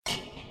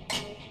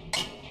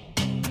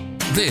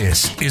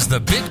This is the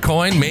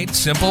Bitcoin Made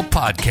Simple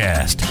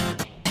podcast.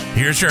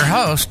 Here's your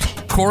host,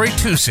 Corey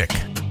Tusick.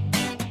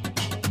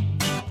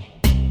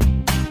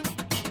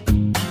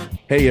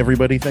 Hey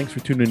everybody, thanks for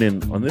tuning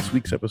in. On this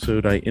week's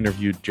episode, I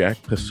interviewed Jack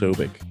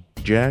Posobiec.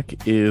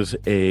 Jack is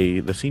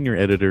the senior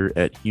editor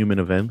at Human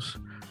Events,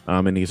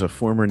 and he's a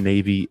former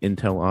Navy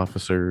intel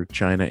officer,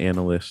 China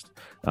analyst,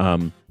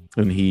 and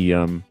he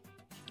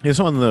is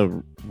on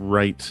the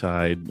right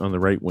side, on the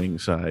right-wing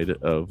side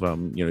of,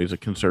 he's a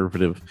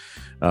conservative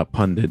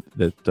pundit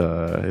that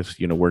has,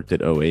 worked at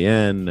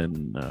OAN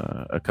and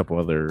a couple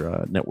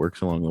other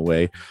networks along the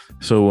way.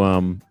 So,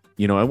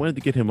 I wanted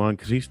to get him on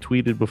because he's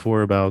tweeted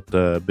before about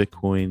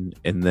Bitcoin,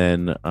 and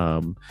then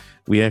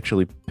we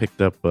actually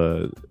picked up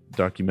a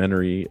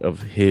documentary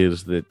of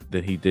his that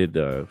he did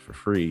for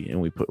free,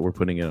 and we're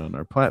putting it on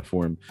our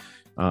platform.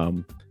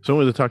 So I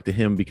wanted to talk to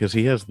him because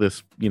he has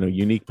this,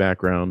 unique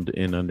background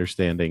in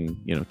understanding,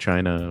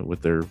 China,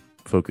 what their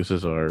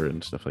focuses are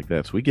and stuff like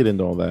that. So we get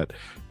into all that,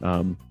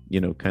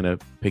 kind of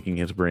picking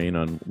his brain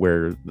on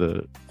where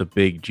the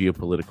big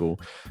geopolitical,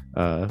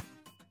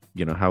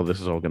 how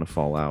this is all going to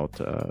fall out,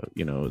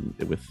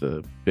 with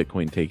the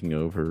Bitcoin taking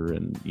over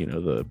and,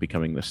 the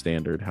becoming the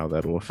standard, how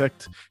that will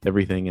affect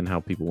everything and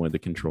how people want to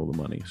control the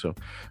money. So,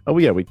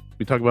 we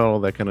talk about all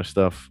that kind of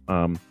stuff.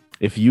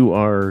 If you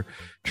are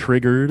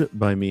triggered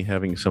by me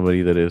having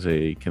somebody that is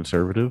a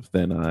conservative,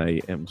 then I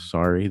am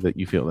sorry that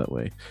you feel that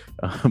way.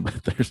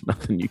 But there's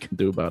nothing you can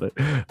do about it.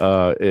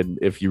 And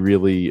if you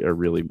really are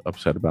really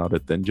upset about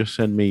it, then just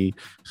send me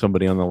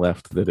somebody on the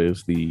left that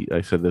is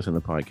I said this in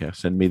the podcast,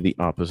 send me the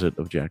opposite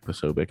of Jack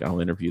Posobiec. I'll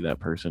interview that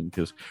person,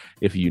 because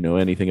if you know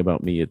anything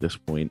about me at this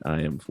point,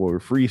 I am for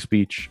free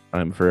speech.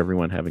 I'm for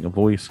everyone having a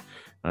voice.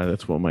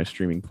 That's what my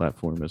streaming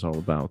platform is all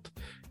about.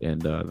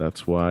 And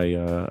that's why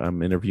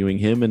I'm interviewing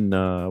him, and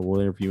we'll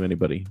interview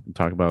anybody and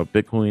talk about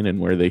Bitcoin and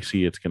where they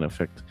see it's going to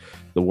affect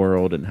the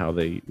world and how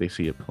they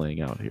see it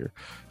playing out here.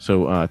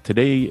 So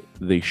today,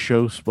 the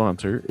show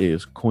sponsor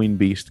is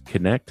CoinBeast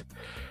Connect.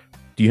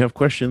 Do you have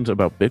questions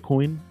about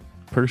Bitcoin?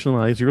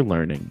 Personalize your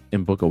learning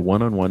and book a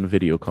one-on-one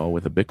video call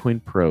with a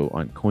Bitcoin pro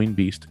on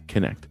CoinBeast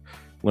Connect.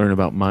 Learn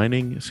about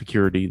mining,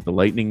 security, the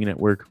Lightning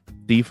Network,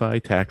 DeFi,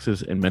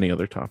 taxes, and many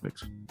other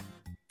topics.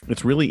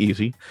 It's really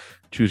easy.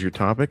 Choose your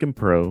topic and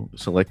pro,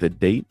 select a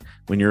date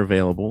when you're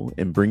available,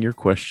 and bring your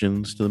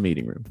questions to the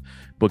meeting room.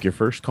 Book your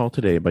first call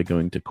today by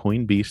going to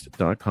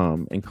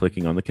coinbeast.com and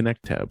clicking on the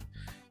Connect tab.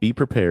 Be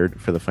prepared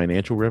for the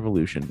financial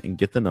revolution and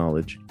get the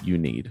knowledge you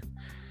need.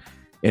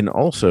 And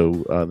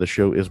also, the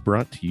show is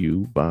brought to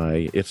you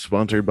it's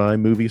sponsored by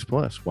Movies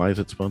Plus. Why is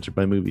it sponsored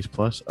by Movies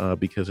Plus?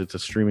 Because it's a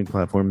streaming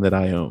platform that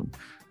I own.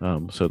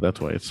 So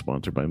that's why it's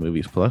sponsored by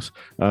Movies Plus.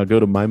 Go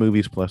to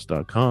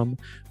mymoviesplus.com,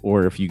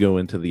 or if you go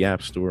into the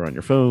App Store on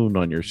your phone,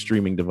 on your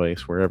streaming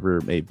device, wherever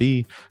it may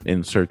be,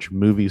 and search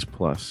Movies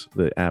Plus,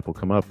 the app will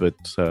come up.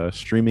 It's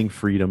streaming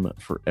freedom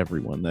for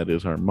everyone. That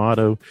is our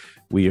motto.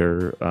 We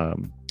are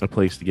a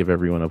place to give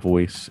everyone a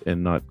voice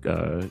and not,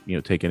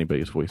 take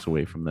anybody's voice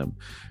away from them.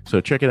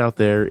 So check it out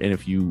there. And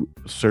if you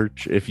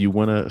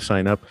want to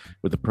sign up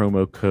with the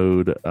promo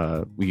code,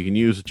 you can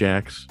use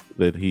Jack's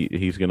that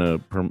he's going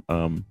to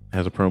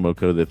has a promo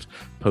code that's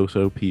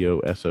POSO,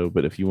 P-O-S-O.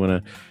 But if you want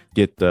to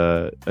get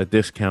a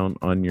discount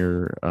on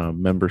your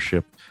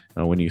membership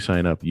when you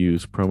sign up,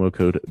 use promo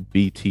code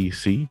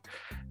BTC.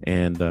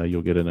 And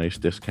you'll get a nice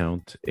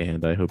discount.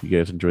 And I hope you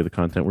guys enjoy the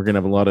content. We're going to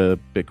have a lot of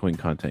Bitcoin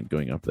content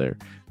going up there.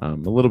 A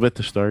little bit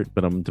to start,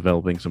 but I'm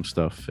developing some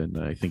stuff, and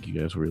I think you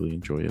guys will really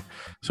enjoy it.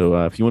 So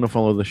if you want to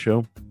follow the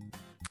show,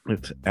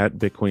 it's at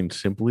Bitcoin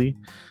Simply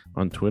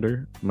on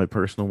Twitter. My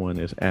personal one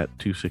is at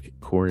Tusick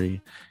Corey.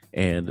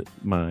 And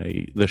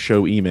the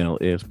show email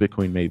is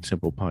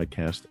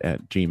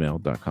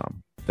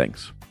bitcoinmadesimplepodcast@gmail.com.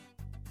 Thanks.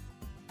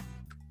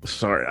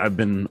 Sorry, I've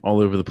been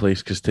all over the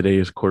place because today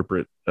is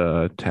corporate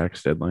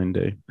tax deadline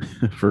day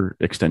for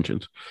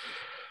extensions.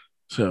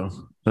 So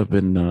I've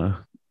been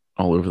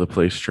all over the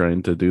place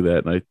trying to do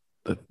that. And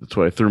that's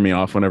why it threw me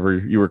off whenever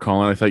you were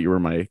calling. I thought you were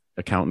my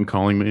accountant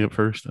calling me at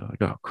first. I was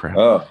like, oh, crap.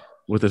 Oh.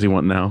 What does he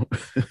want now?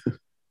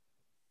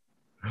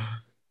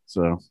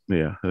 So,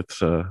 yeah,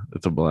 it's a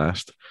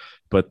blast.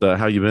 But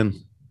how you been?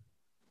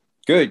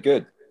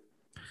 Good.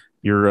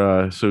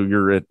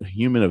 You're at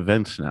Human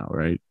Events now,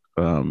 right?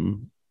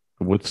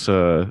 What's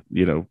I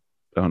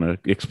want to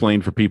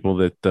explain for people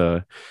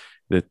that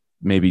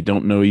maybe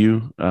don't know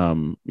you,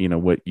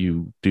 what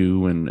you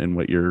do and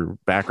what your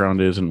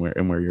background is and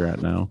where you're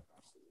at now.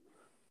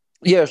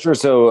 Yeah, sure.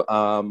 So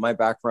my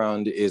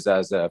background is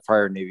as a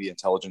prior Navy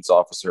intelligence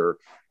officer,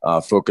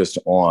 focused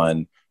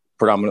on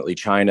predominantly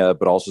China,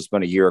 but also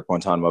spent a year at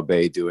Guantanamo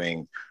Bay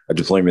doing a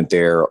deployment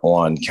there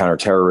on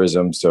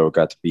counterterrorism. So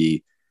got to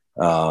be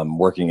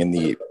working in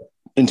the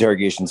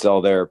interrogation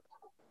cell there.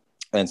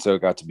 And so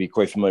got to be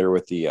quite familiar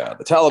with the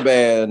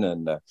Taliban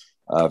and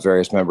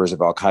various members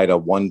of Al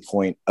Qaeda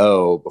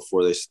 1.0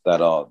 before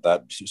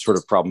that sort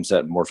of problem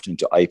set morphed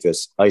into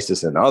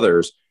ISIS and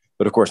others.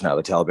 But of course, now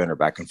the Taliban are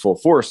back in full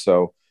force.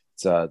 So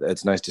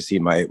it's nice to see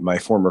my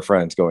former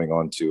friends going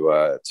on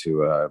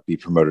to be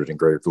promoted in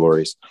greater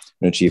glories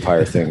and achieve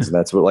higher things. And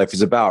that's what life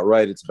is about,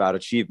 right? It's about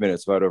achievement.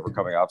 It's about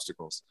overcoming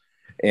obstacles.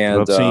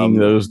 And about seeing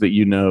those that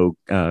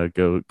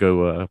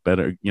go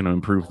better,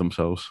 improve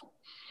themselves.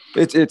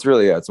 It's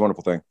really, it's a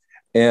wonderful thing.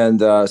 And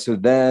so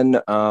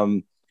then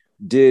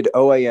did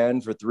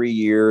OAN for 3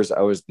 years.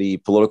 I was the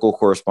political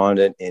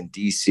correspondent in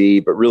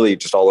DC, but really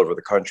just all over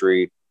the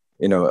country,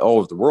 all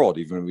over the world.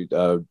 Even we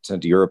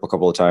sent to Europe a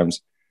couple of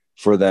times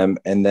for them.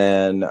 And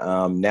then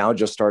now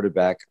just started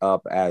back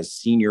up as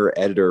senior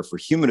editor for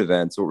Human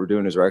Events. What we're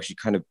doing is we're actually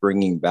kind of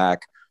bringing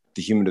back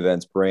the Human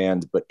Events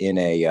brand, but in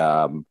a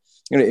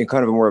in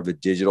kind of a more of a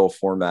digital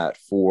format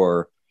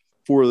for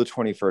the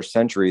 21st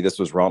century. This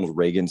was Ronald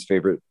Reagan's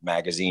favorite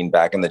magazine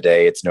back in the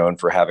day. It's known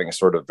for having a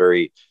sort of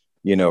very,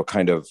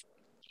 kind of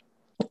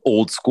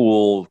old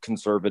school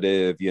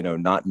conservative,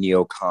 not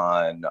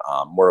neocon,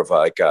 more of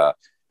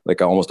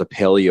like almost a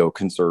paleo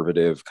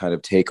conservative kind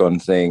of take on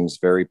things,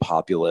 very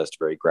populist,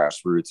 very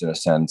grassroots in a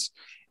sense.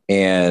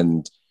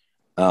 And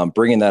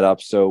bringing that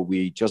up. So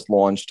we just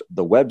launched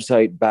the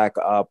website back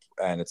up,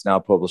 and it's now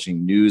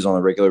publishing news on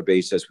a regular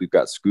basis. We've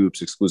got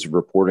scoops, exclusive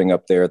reporting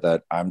up there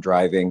that I'm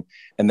driving.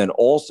 And then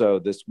also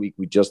this week,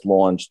 we just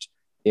launched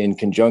in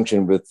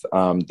conjunction with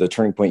the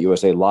Turning Point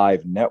USA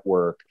Live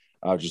network,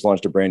 just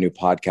launched a brand new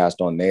podcast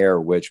on there,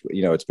 which,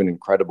 it's been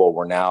incredible.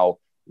 We're now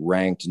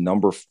ranked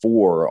number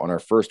 4 on our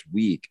first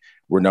week.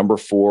 We're number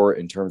 4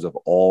 in terms of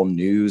all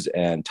news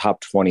and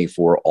top 20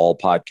 for all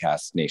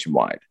podcasts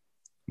nationwide.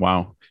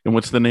 Wow. And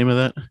what's the name of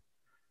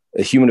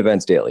that? Human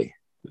Events Daily.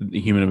 The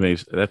Human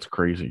Events. That's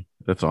crazy.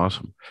 That's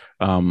awesome.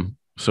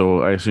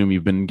 So I assume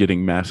you've been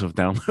getting massive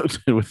downloads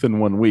within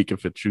 1 week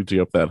if it shoots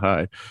you up that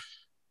high.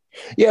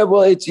 Yeah,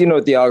 well, it's,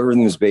 the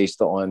algorithm is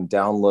based on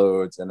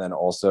downloads and then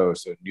also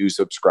new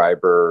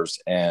subscribers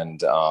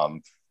and,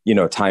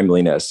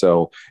 timeliness.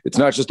 So it's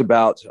not just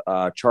about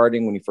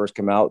charting when you first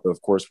come out. Though,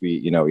 of course,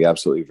 we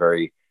absolutely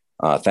very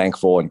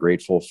thankful and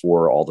grateful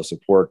for all the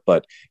support.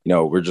 But,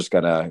 we're just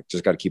got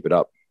to keep it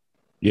up.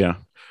 Yeah.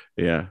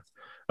 Yeah.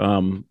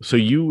 So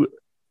you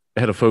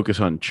had a focus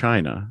on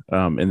China,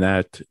 and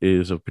that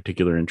is of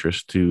particular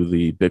interest to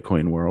the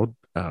Bitcoin world,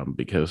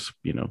 because,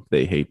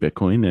 they hate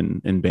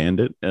Bitcoin and banned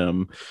it.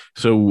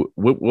 So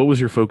what was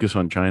your focus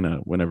on China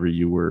whenever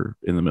you were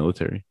in the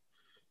military?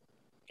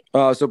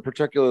 So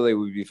particularly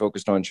we'd be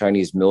focused on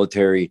Chinese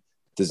military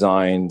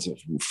designs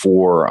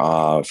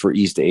for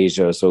East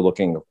Asia. So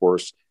looking, of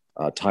course,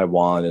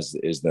 Taiwan is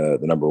the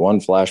number one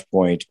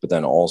flashpoint, but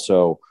then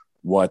also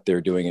what they're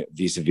doing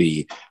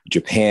vis-a-vis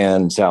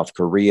Japan, South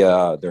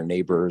Korea, their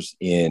neighbors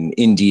in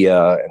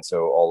India. And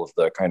so all of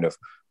the kind of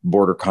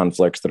border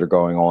conflicts that are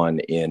going on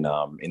in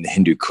the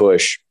Hindu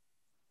Kush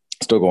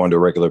still go on to a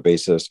regular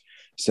basis.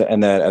 So,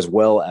 and then as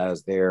well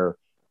as their,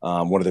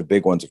 one of the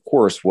big ones, of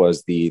course,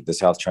 was the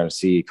South China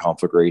Sea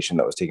conflagration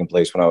that was taking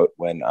place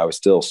when I was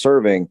still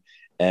serving.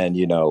 And,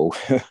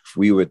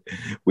 we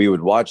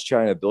would watch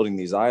China building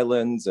these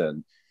islands,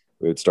 and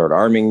we would start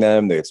arming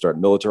them. They'd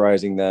start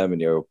militarizing them.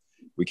 And,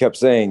 we kept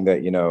saying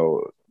that,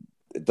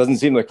 it doesn't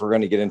seem like we're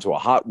going to get into a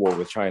hot war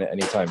with China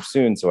anytime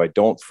soon. So I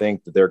don't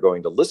think that they're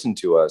going to listen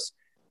to us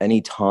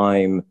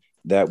anytime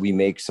that we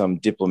make some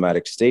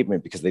diplomatic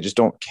statement, because they just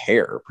don't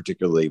care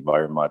particularly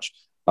very much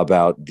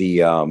about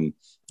the,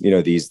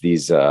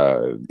 these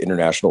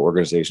international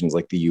organizations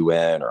like the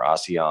UN or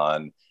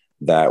ASEAN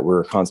that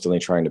we're constantly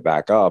trying to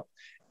back up.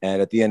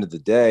 And at the end of the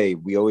day,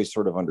 we always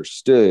sort of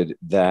understood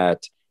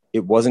that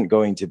it wasn't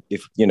going to,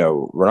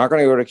 we're not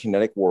going to go to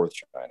kinetic war with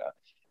China.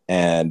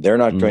 And they're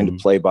not going to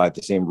play by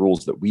the same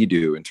rules that we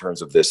do in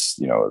terms of this,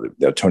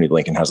 Tony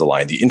Blinken has a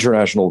line, the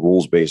international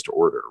rules-based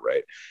order,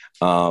 right?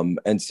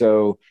 And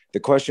so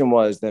the question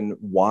was then,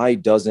 why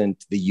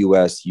doesn't the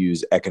U.S.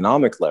 use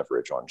economic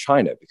leverage on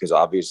China? Because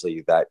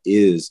obviously that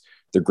is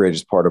the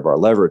greatest part of our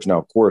leverage. Now,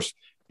 of course,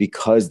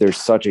 because there's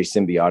such a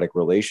symbiotic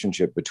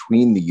relationship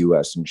between the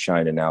U.S. and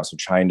China now, so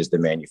China is the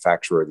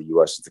manufacturer, the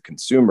U.S. is the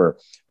consumer,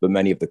 but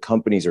many of the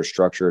companies are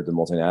structured, the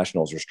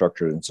multinationals are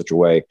structured in such a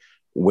way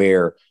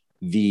where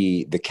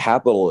the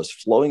capital is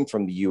flowing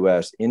from the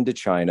U.S. into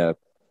China,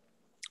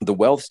 the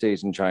wealth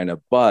stays in China,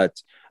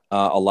 but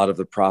a lot of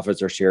the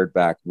profits are shared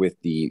back with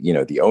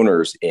the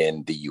owners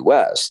in the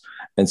U.S.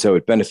 And so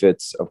it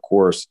benefits, of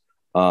course,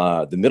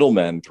 the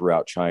middlemen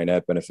throughout China.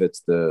 It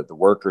benefits the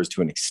workers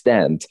to an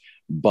extent,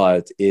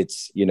 but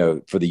it's,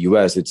 for the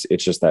U.S.,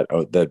 it's just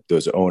that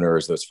those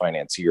owners, those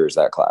financiers,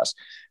 that class.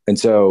 And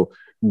so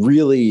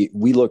really,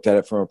 we looked at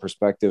it from a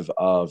perspective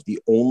of the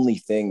only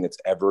thing that's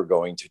ever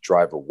going to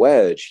drive a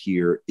wedge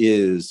here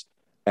is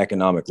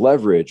economic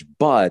leverage,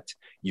 but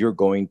you're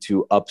going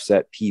to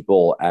upset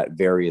people at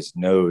various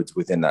nodes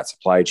within that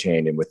supply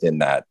chain and within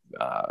that,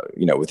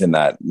 within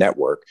that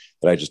network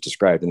that I just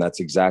described. And that's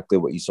exactly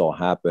what you saw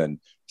happen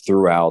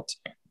throughout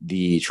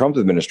the Trump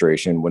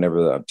administration,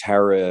 whenever the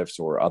tariffs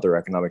or other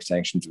economic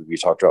sanctions would be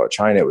talked about with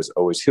China, it was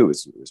always who? It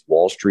was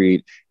Wall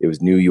Street, it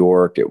was New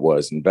York, it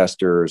was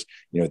investors.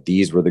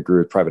 These were the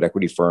groups, private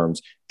equity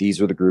firms. These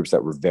were the groups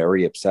that were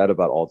very upset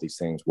about all these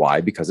things.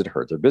 Why? Because it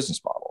hurt their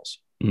business models.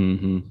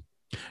 Mm-hmm.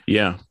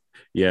 Yeah.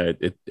 Yeah.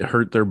 It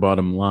hurt their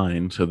bottom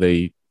line. So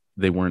they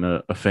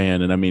weren't a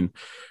fan. And I mean,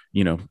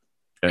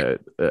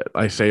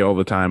 I say all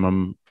the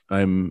time,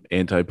 I'm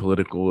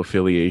anti-political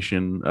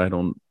affiliation. I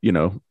don't,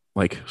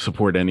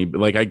 support any,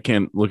 like, I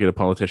can't look at a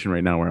politician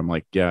right now where I'm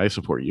like, yeah, I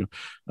support you.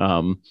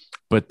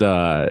 But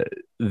I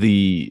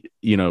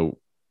don't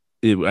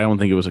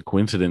think it was a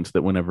coincidence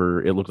that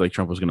whenever it looked like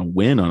Trump was going to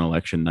win on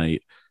election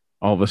night,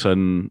 all of a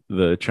sudden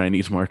the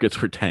Chinese markets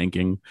were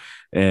tanking,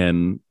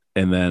 and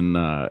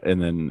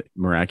then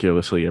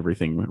miraculously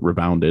everything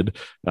rebounded.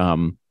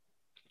 It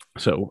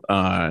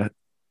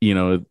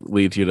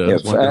leads you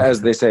to,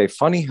 as they say,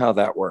 funny how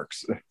that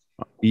works.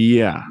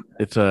 Yeah,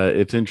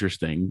 it's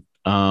interesting.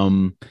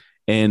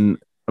 And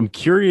I'm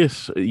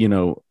curious,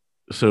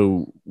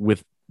 so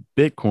with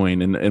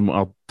Bitcoin, and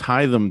I'll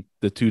tie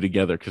the two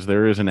together because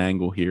there is an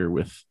angle here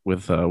with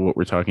what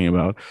we're talking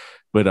about.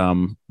 But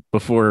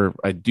before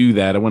I do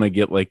that, I want to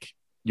get like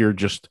your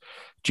just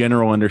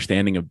general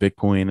understanding of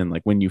Bitcoin and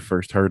like when you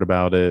first heard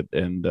about it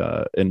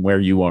and where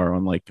you are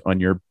on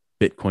your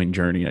Bitcoin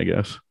journey, I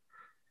guess.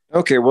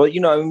 Okay, well,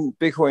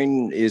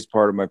 Bitcoin is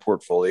part of my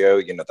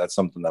portfolio. That's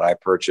something that I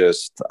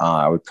purchased.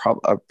 I'd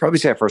probably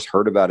say I first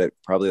heard about it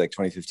probably like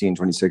 2015,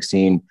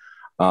 2016.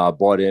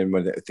 Bought in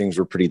when things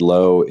were pretty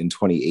low in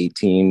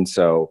 2018.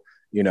 So,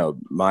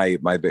 my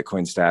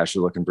Bitcoin stash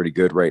is looking pretty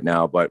good right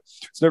now, but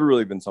it's never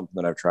really been something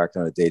that I've tracked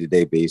on a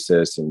day-to-day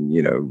basis. And,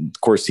 of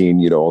course,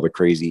 seeing, all the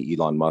crazy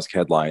Elon Musk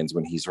headlines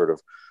when he sort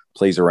of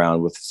plays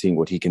around with seeing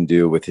what he can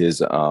do with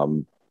his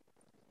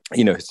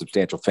his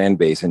substantial fan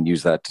base and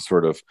use that to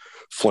sort of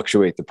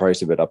fluctuate the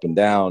price of it up and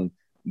down.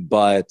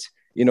 But,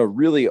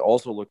 really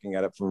also looking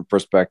at it from a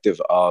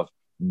perspective of,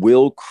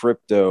 will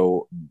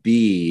crypto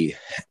be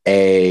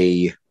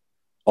a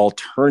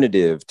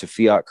alternative to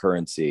fiat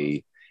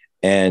currency?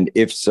 And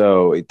if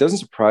so, it doesn't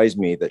surprise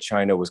me that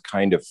China was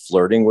kind of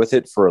flirting with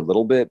it for a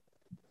little bit,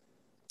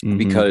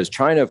 because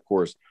China, of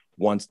course,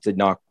 wants to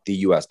knock the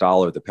US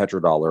dollar, the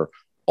petrodollar,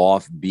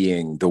 off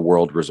being the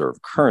world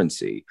reserve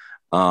currency.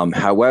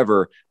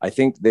 However, I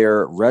think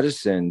they're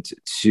reticent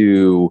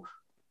to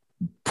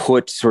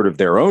put sort of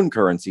their own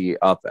currency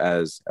up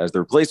as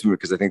their replacement,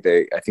 because I think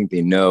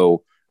they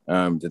know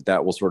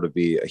that will sort of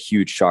be a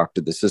huge shock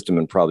to the system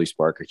and probably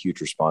spark a huge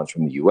response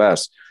from the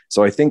US.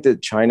 So I think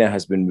that China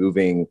has been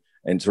moving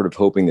and sort of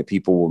hoping that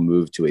people will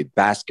move to a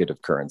basket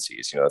of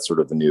currencies. That's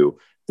sort of the new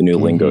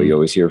lingo you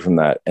always hear from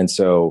that. And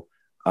so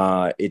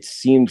it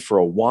seemed for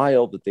a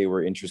while that they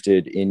were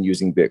interested in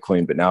using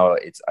Bitcoin, but now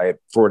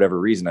for whatever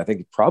reason, I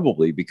think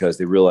probably because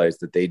they realized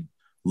that they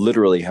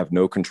literally have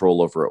no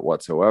control over it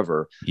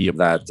whatsoever. Yep.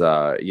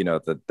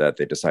 That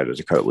they decided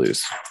to cut it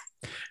loose.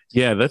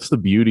 Yeah, that's the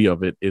beauty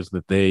of it, is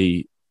that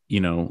they,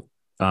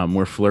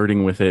 were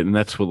flirting with it, and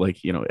that's what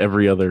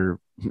every other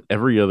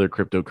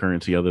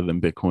cryptocurrency other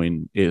than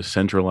Bitcoin is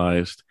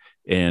centralized.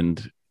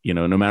 And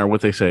no matter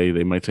what they say,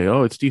 they might say,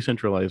 oh, it's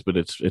decentralized, but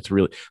it's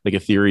really like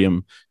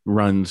Ethereum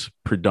runs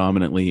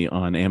predominantly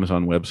on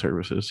Amazon Web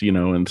Services,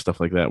 and stuff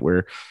like that,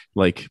 where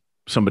like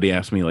somebody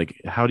asked me,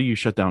 like, how do you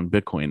shut down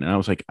Bitcoin? And I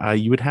was like,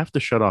 you would have to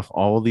shut off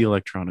all the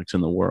electronics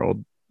in the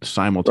world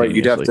simultaneously.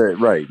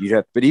 You'd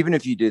have, but even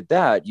if you did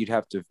that, you'd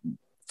have to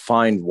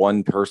find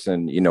one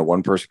person,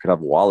 one person could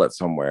have a wallet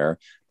somewhere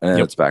and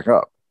it's back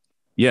up.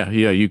 Yeah,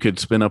 you could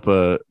spin up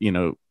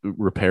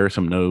repair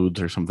some nodes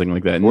or something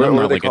like that. And what I'm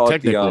do not they like call a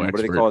technical it? expert.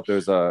 What do they call it?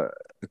 There's a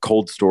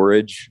cold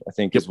storage, I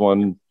think, is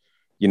one.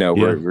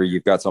 Where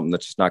you've got something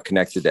that's just not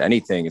connected to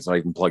anything. It's not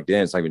even plugged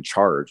in. It's not even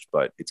charged,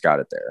 but it's got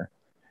it there.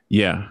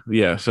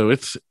 Yeah. So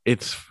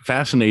it's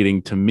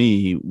fascinating to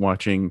me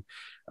watching.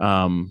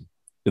 My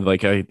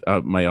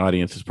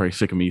audience is probably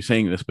sick of me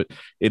saying this, but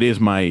it is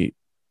my.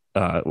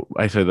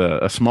 I said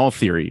a small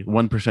theory,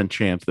 1%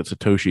 chance that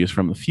Satoshi is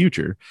from the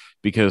future,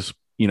 because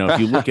if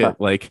you look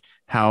at like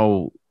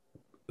how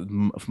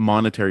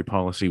monetary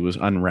policy was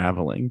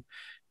unraveling,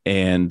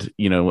 and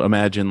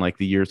imagine like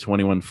the year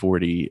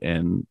 2140,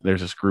 and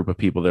there's this group of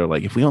people that are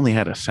like, if we only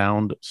had a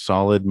sound,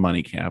 solid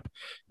money cap,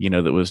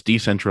 that was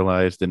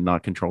decentralized and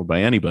not controlled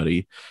by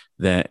anybody,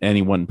 that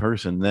any one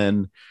person,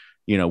 then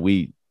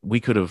we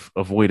could have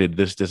avoided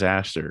this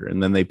disaster.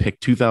 And then they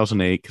picked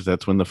 2008 because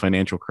that's when the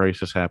financial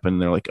crisis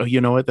happened. They're like, oh,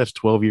 you know what? That's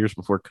 12 years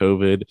before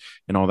COVID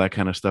and all that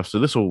kind of stuff. So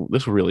this will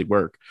really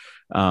work.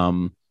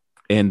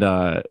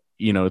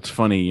 It's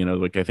funny,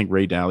 like I think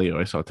Ray Dalio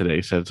I saw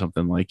today said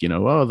something like,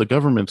 oh, the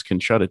governments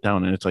can shut it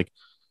down. And it's like,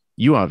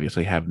 you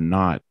obviously have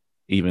not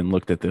even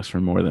looked at this for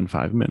more than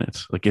 5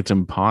 minutes. Like, it's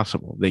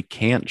impossible. They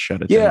can't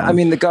shut it down. Yeah, I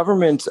mean, the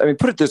government,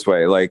 put it this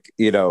way, like,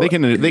 they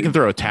can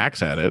throw a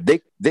tax at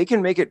it. They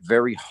can make it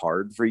very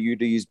hard for you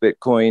to use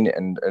Bitcoin,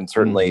 and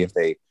certainly if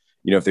they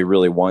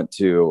really want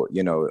to,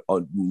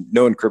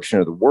 no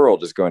encryption of the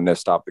world is going to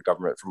stop the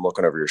government from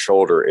looking over your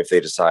shoulder if they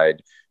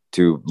decide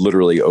to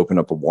literally open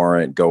up a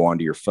warrant, go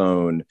onto your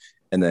phone,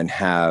 and then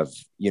have,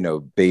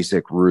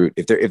 basic root.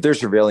 If they're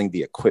surveilling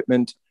the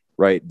equipment,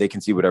 right, they can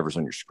see whatever's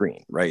on your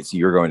screen, right? So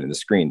you're going to the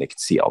screen, they can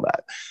see all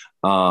that.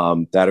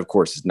 That, of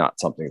course, is not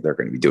something they're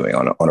going to be doing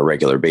on a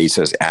regular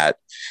basis at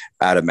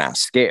a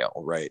mass scale,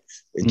 right?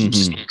 You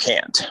just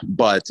can't.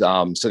 But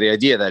so the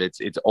idea that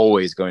it's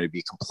always going to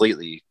be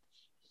completely,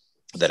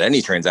 that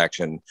any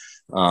transaction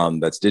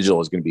that's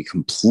digital is going to be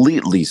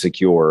completely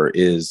secure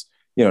is,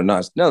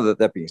 not. Now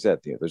that being said,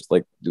 there's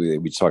like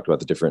we talked about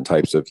the different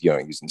types of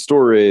using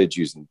storage,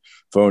 using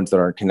phones that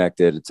aren't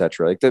connected,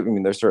 etc. Like that. I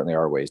mean, there certainly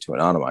are ways to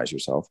anonymize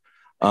yourself.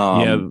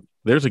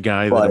 There's a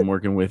guy that I'm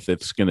working with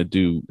that's going to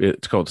do.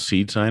 It's called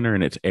Seed Signer,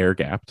 and it's air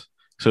gapped,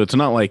 so it's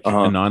not like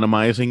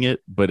anonymizing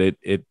it, but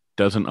it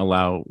doesn't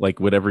allow, like,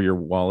 whatever your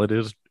wallet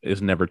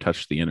is never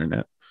touched the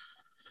internet.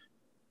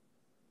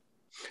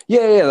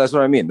 Yeah, that's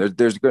what I mean.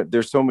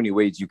 There's so many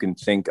ways you can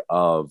think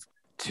of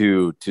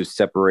to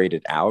separate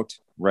it out,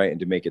 right,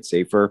 and to make it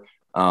safer.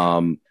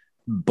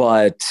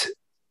 But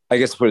I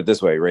guess put it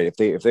this way, right?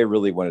 If they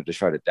really wanted to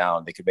shut it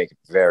down, they could make it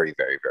very,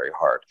 very, very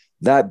hard.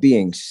 That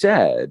being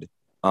said,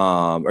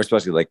 or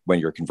especially like when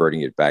you're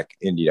converting it back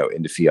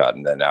into fiat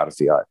and then out of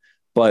fiat.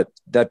 But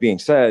that being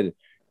said,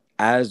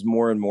 as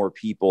more and more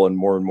people and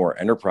more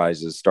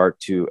enterprises start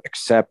to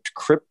accept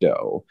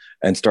crypto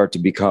and start to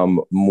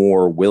become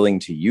more willing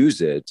to use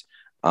it,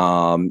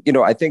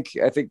 I think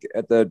at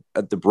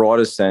the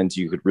broadest sense,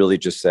 you could really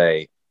just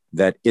say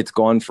that it's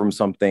gone from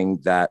something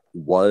that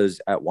was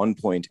at one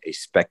point a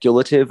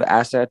speculative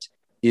asset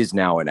is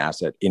now an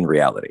asset in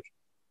reality.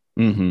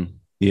 Mm-hmm.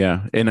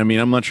 Yeah. And I mean,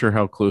 I'm not sure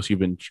how close you've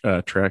been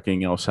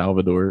tracking El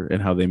Salvador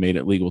and how they made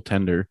it legal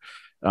tender.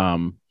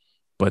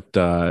 But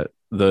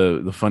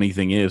the funny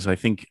thing is, I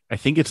think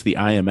it's the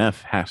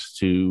IMF has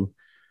to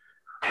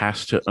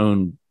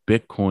own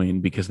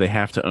Bitcoin because they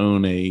have to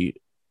own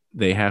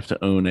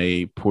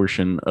a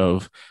portion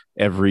of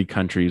every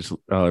country's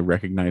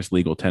recognized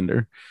legal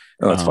tender.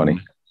 Oh, that's funny.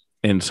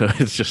 And so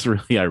it's just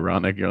really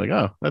ironic. You're like,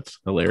 oh, that's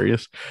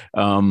hilarious.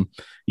 And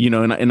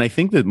I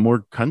think that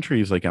more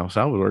countries like El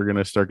Salvador are going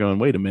to start going,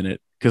 wait a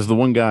minute. Because the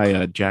one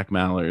guy, Jack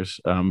Mallers,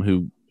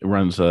 who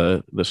runs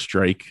the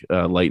Strike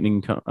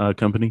Lightning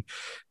company,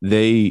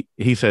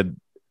 he said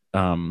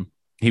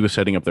he was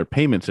setting up their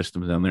payment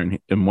systems down there.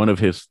 And one of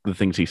the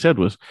things he said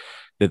was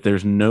that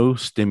there's no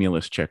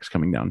stimulus checks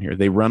coming down here.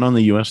 They run on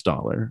the US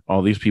dollar.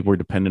 All these people are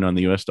dependent on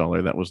the US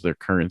dollar. That was their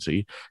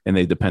currency, and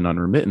they depend on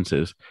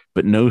remittances,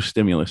 but no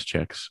stimulus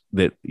checks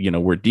that,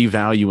 were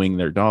devaluing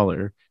their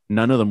dollar.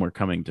 None of them were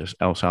coming to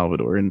El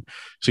Salvador. And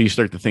so you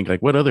start to think,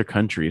 like, what other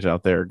countries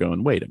out there are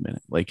going, wait a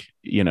minute, like,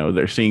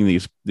 they're seeing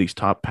these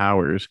top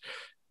powers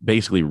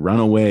basically run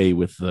away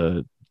with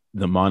the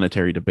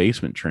monetary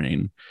debasement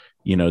train.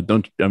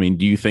 Do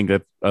you think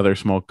that other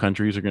small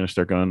countries are going to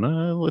start going,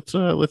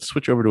 let's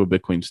switch over to a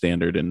Bitcoin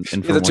standard? And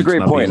that's a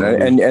great point.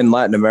 And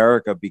Latin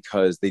America,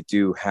 because they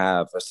do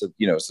have a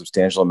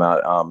substantial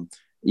amount,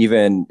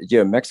 even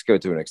Mexico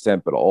to an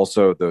extent, but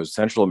also those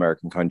Central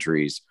American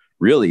countries,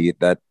 really,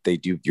 that they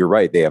do. You're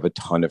right. They have a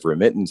ton of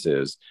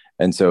remittances.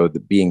 And so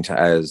being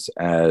as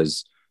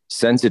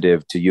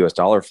sensitive to US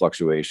dollar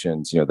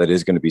fluctuations, that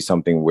is going to be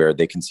something where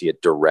they can see a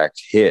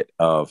direct hit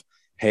of,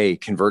 hey,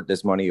 convert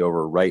this money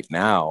over right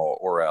now,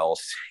 or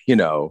else, it's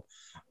going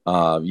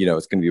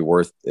to be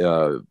worth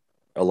a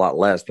lot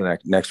less the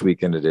next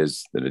week than it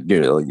is.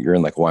 You're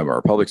in like a Weimar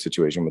Republic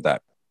situation with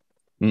that.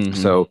 Mm-hmm.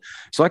 So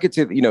I could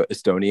say that,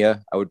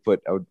 Estonia, I would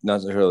not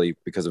necessarily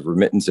because of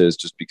remittances,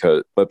 just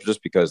because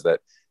that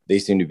they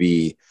seem to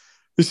be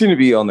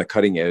on the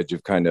cutting edge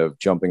of kind of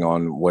jumping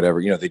on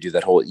whatever, they do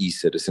that whole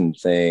e-citizen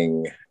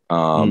thing.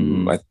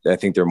 I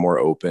think they're more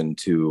open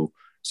to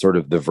sort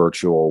of the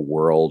virtual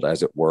world,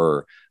 as it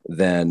were,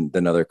 than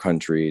other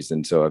countries.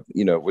 And so,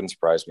 it wouldn't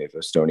surprise me if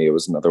Estonia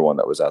was another one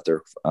that was out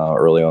there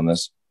early on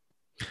this.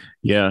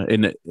 Yeah.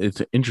 And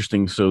it's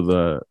interesting.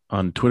 So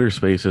on Twitter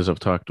Spaces, I've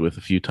talked with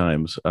a few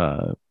times,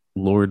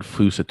 Lord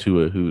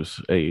Fusatua,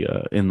 who's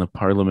in the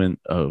Parliament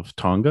of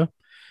Tonga.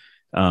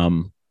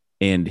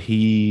 And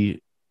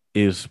he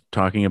is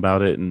talking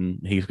about it, and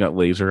he's got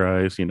laser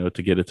eyes, to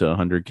get it to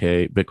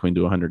 100K, Bitcoin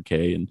to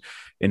 100K.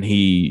 And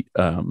he,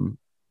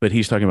 but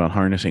he's talking about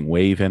harnessing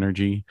wave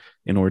energy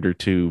in order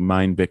to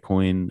mine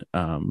Bitcoin.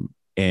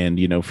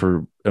 And,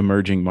 for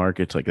emerging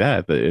markets like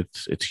that,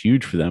 it's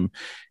huge for them.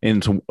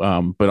 And so,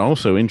 but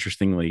also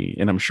interestingly,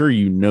 and I'm sure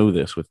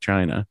this with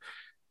China,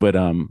 but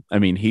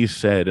he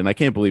said, and I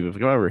can't believe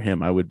if I were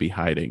him, I would be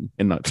hiding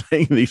and not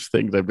saying these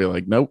things. I'd be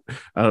like, nope,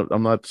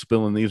 I'm not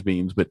spilling these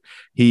beans. But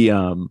he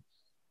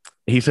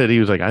said, he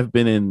was like, I've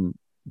been in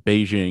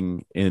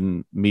Beijing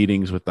in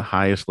meetings with the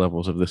highest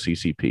levels of the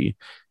CCP.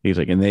 He's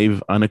like, and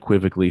they've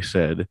unequivocally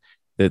said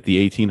that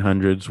the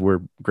 1800s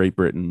were Great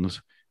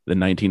Britain's, the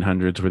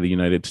 1900s were the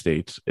United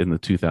States, and the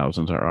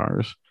 2000s are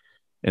ours,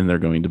 and they're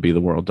going to be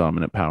the world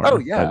dominant power. Oh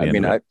yeah,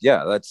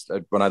 that's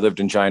when I lived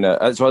in China.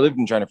 So I lived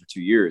in China for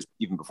 2 years,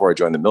 even before I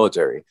joined the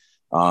military.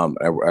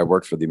 I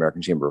worked for the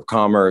American Chamber of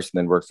Commerce, and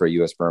then worked for a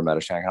U.S. firm out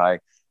of Shanghai.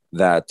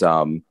 That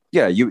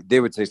they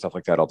would say stuff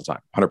like that all the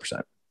time,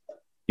 100%.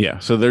 Yeah.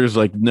 So there's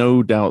like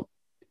no doubt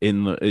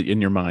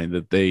in your mind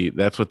that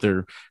that's what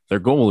their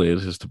goal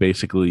is to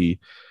basically,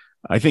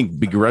 I think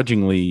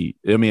begrudgingly,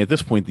 I mean, at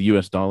this point, the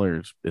US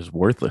dollar is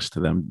worthless to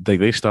them.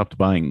 They stopped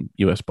buying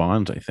US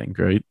bonds, I think,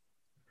 right?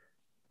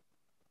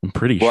 I'm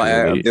pretty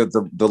Well,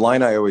 sure the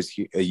line I always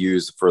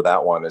use for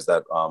that one is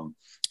that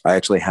I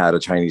actually had a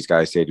Chinese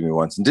guy say to me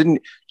once, and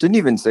didn't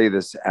even say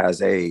this as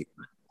they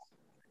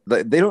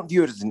don't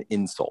view it as an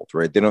insult,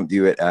 right? They don't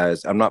view it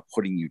as I'm not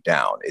putting you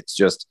down. It's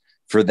just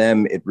for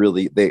them, it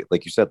really, they,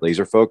 like you said,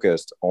 laser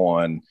focused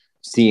on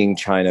seeing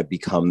China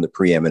become the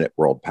preeminent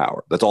world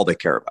power. That's all they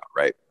care about,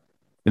 right?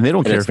 and they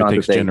don't care if it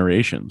takes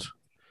generations.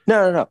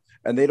 No.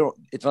 And they don't,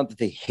 it's not that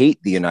they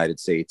hate the United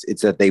States.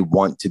 It's that they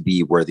want to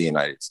be where the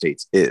United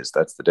States is.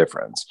 That's the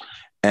difference.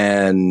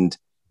 And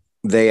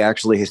they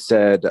actually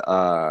said,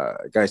 a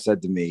guy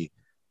said to me,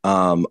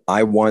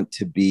 I want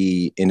to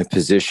be in a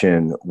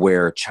position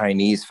where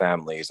Chinese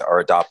families are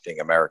adopting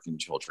American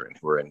children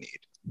who are in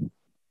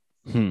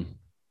need.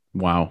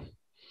 Wow.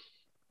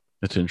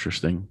 That's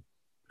interesting.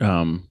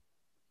 Because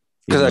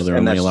that's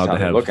allowed to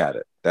have, look at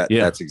it.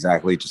 That's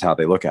exactly just how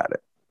they look at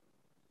it.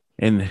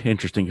 And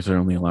interesting because they're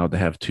only allowed to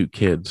have 2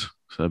 kids.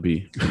 So that'd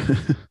be,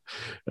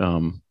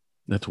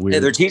 that's weird. Yeah,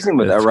 they're teasing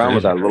around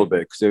with that a little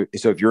bit. So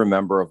if you're a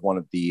member of one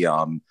of the,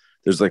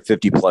 there's like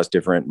 50 plus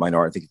different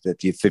minority, I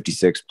think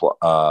 56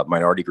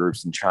 minority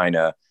groups in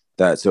China.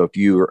 So if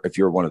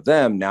you're one of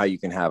them, now you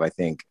can have, I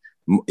think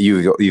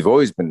you've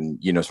always been,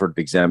 sort of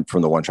exempt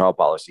from the one child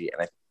policy.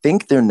 And I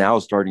think they're now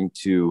starting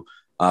to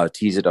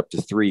tease it up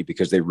to 3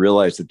 because they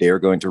realize that they are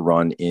going to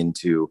run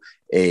into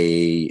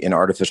an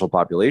artificial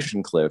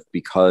population cliff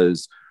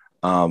because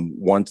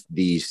once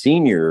the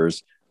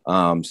seniors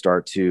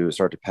start to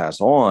pass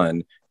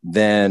on,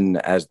 then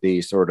as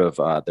the sort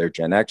of their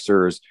Gen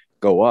Xers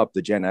go up,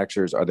 the Gen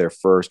Xers are their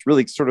first,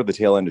 really sort of the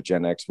tail end of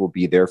Gen X will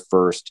be their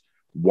first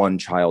one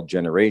child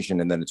generation.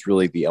 And then it's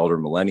really the elder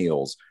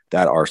millennials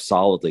that are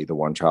solidly the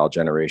one child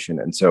generation.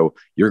 And so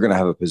you're going to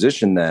have a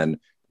position then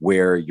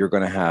where you're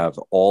going to have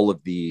all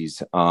of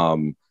these,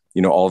 all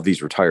of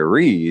these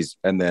retirees,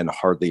 and then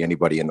hardly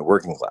anybody in the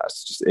working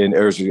class,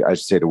 I should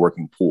say the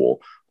working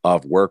pool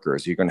of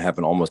workers. You're going to have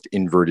an almost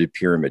inverted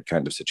pyramid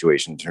kind of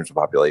situation in terms of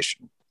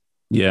population.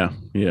 Yeah.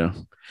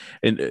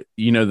 And,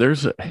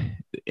 there's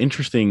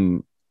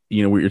interesting,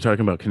 what you're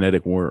talking about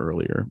kinetic war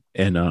earlier.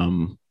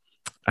 And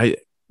I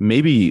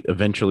maybe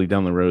eventually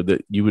down the road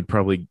that you would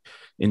probably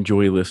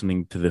enjoy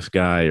listening to this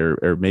guy,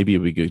 or maybe it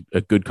would be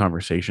a good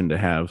conversation to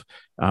have.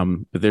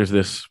 But there's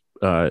this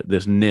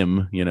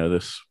Nim,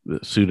 this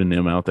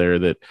pseudonym out there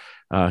that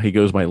he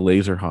goes by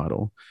Laser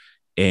Hodl,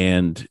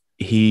 and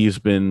he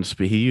used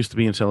to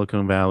be in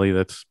Silicon Valley.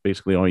 That's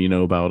basically all you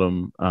know about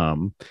him.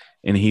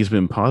 And he's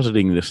been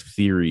positing this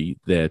theory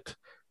that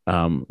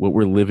what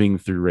we're living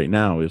through right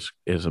now is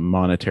a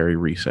monetary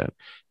reset,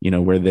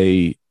 where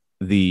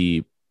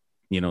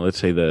let's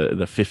say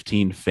the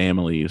 15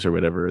 families or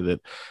whatever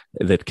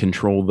that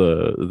control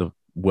the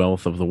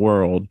wealth of the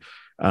world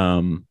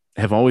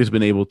have always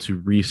been able to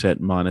reset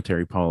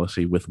monetary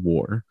policy with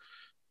war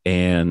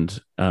and,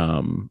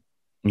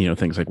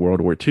 things like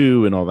World War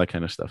II and all that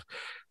kind of stuff.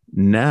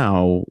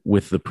 Now,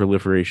 with the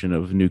proliferation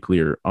of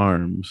nuclear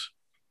arms,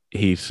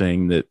 he's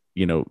saying that,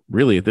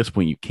 really at this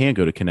point, you can't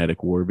go to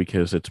kinetic war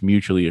because it's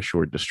mutually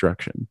assured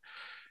destruction.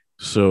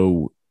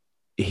 So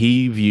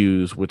he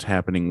views what's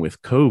happening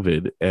with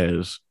COVID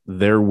as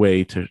their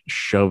way to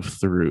shove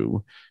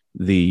through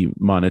the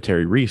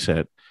monetary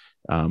reset.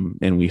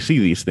 And we see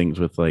these things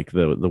with like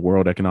the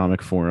World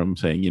Economic Forum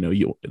saying,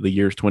 the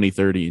year's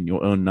 2030 and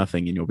you'll own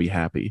nothing and you'll be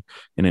happy,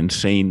 and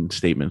insane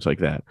statements like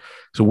that.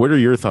 So what are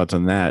your thoughts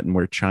on that and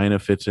where China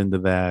fits into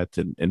that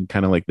and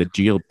kind of like the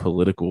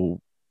geopolitical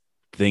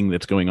thing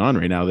that's going on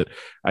right now that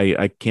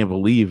I can't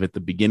believe at the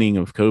beginning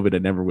of COVID I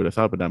never would have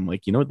thought, but I'm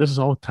like, this is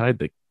all tied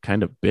to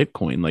kind of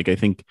Bitcoin. Like I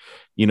think,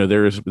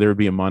 there would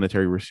be a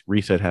monetary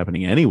reset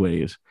happening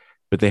anyways,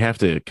 but they have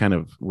to kind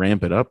of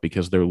ramp it up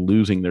because they're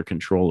losing their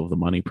control of the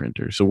money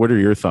printer. So what are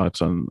your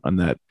thoughts on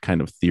that kind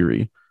of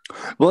theory?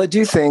 Well, I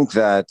do think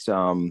that,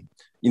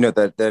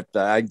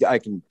 I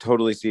can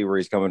totally see where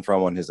he's coming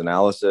from on his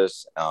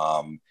analysis.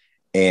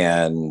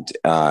 And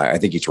I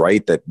think he's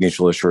right that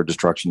mutual assured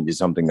destruction is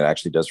something that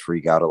actually does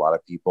freak out a lot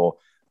of people.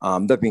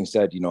 That being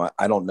said,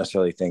 I don't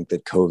necessarily think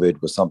that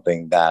COVID was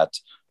something that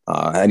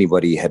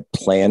anybody had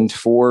planned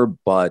for,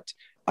 but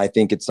I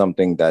think it's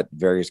something that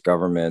various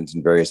governments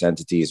and various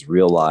entities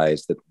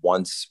realized that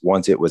once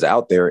it was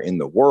out there in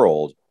the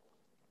world,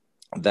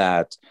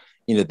 that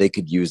they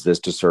could use this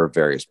to serve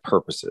various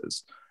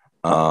purposes.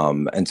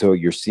 And so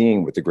you're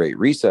seeing with the Great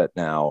Reset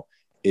now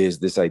is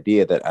this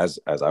idea that as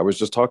I was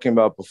just talking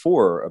about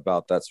before,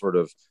 about that sort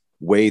of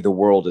way the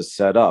world is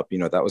set up,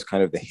 that was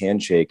kind of the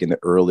handshake in the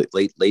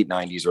late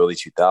 90s, early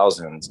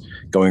 2000s,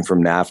 going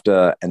from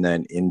NAFTA and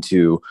then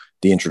into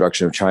the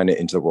introduction of China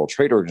into the World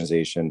Trade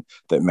Organization,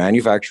 that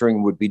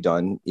manufacturing would be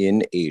done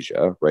in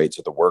Asia, right?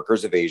 So the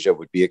workers of Asia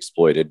would be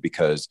exploited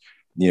because,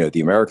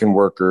 the American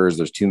workers,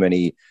 there's too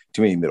many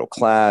middle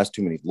class,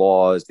 too many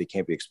laws, they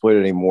can't be exploited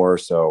anymore.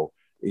 So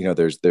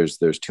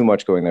there's too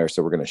much going there.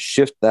 So we're going to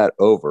shift that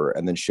over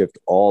and then shift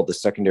all the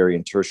secondary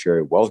and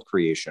tertiary wealth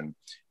creation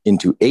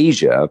into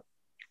Asia.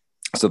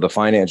 So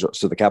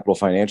the capital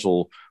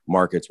financial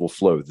markets will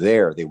flow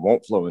there. They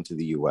won't flow into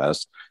the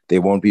U.S. They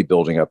won't be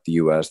building up the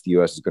U.S. The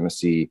U.S. is going to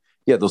see,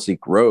 they'll see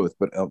growth,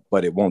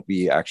 but it won't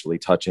be actually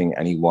touching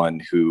anyone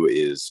who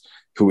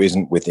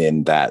isn't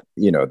within that,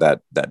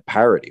 that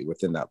parity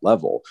within that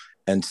level.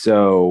 And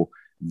so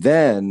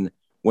then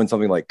when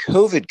something like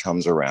COVID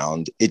comes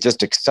around, it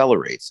just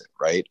accelerates it,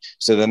 right?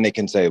 So then they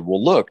can say,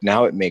 well, look,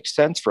 now it makes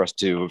sense for us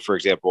to, for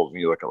example, when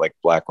you look at like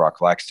BlackRock,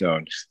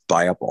 Blackstone,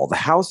 buy up all the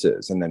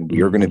houses. And then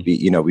we're going to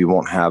be, we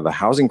won't have a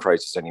housing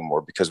crisis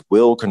anymore because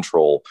we'll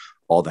control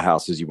all the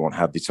houses. You won't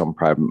have these some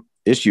private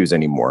issues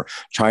anymore.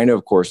 China,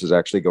 of course, is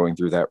actually going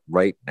through that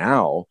right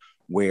now,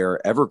 where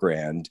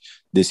Evergrande,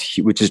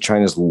 which is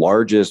China's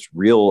largest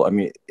real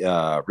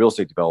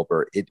estate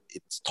developer,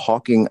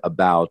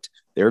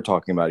 they're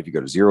talking about, if you go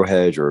to Zero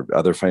Hedge or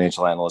other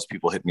financial analysts,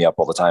 people hit me up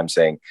all the time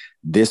saying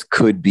this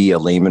could be a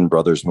Lehman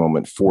Brothers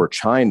moment for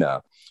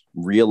China,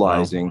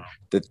 realizing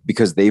that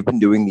because they've been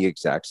doing the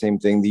exact same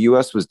thing the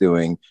US was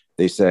doing.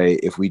 They say,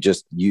 if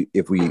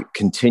we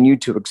continue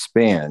to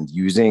expand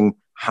using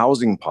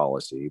housing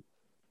policy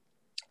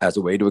as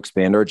a way to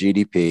expand our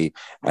GDP,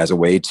 as a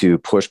way to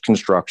push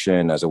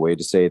construction, as a way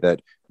to say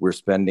that we're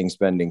spending,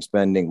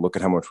 look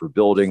at how much we're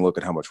building, look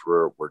at how much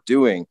we're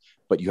doing.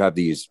 But you have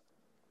these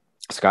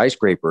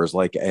skyscrapers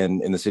like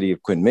in the city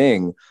of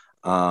Kunming,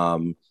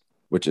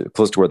 which is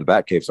close to where the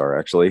Bat Caves are,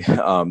 actually.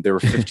 There were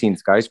 15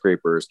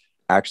 skyscrapers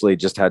actually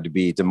just had to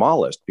be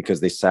demolished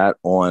because they sat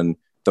on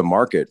the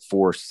market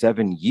for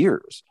 7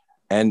 years.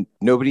 And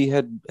nobody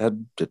had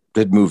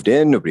moved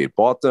in. Nobody had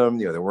bought them.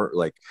 They weren't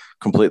like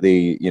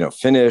completely,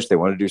 finished. They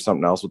wanted to do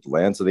something else with the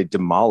land. So they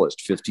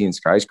demolished 15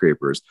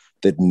 skyscrapers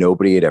that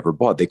nobody had ever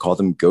bought. They call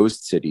them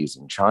ghost cities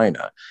in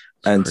China.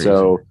 And crazy.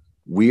 So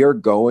we are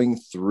going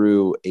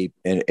through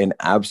an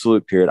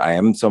absolute period. I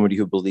am somebody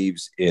who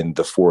believes in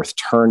the fourth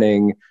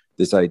turning,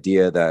 this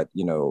idea that,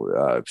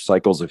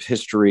 cycles of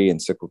history and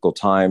cyclical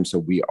time. So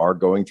we are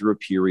going through a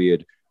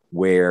period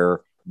where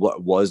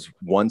what was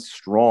once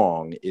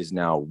strong is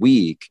now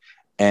weak,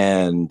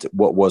 and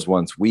what was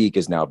once weak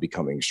is now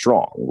becoming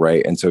strong,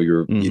 right? And so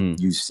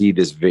you see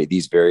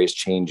these various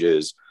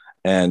changes,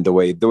 and the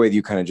way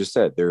you kind of just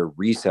said, there are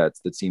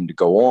resets that seem to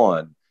go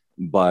on,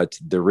 but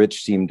the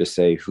rich seem to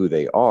say who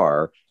they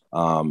are.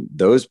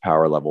 Those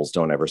power levels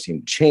don't ever seem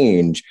to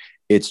change.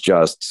 It's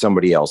just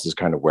somebody else is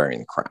kind of wearing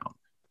the crown.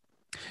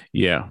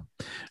 Yeah.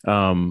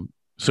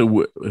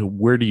 So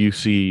where do you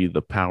see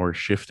the power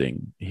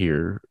shifting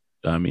here?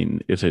 I mean,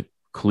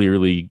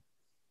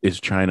 is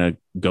China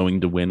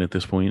going to win at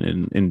this point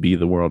and be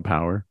the world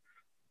power?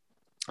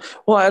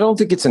 Well, I don't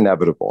think it's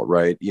inevitable,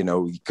 right?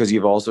 Because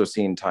you've also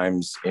seen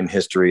times in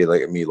history,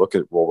 like, you look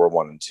at World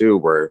War I and II,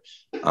 where,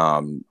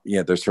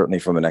 there's certainly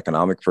from an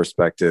economic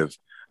perspective,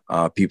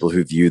 people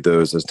who view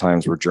those as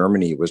times where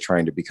Germany was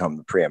trying to become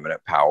the preeminent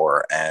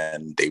power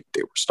and they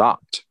were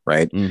stopped,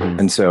 right? Mm-hmm.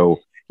 And so,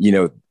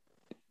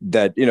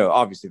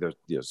 obviously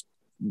there's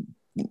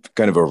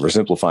kind of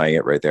oversimplifying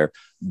it right there,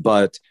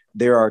 but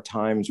there are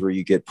times where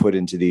you get put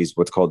into these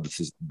what's called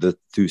the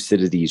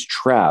Thucydides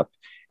trap,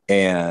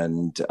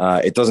 and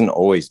it doesn't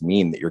always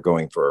mean that you're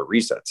going for a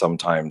reset.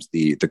 Sometimes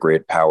the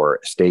great power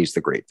stays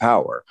the great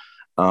power,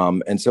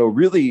 and so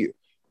really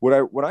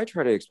what I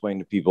try to explain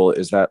to people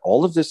is that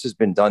all of this has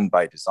been done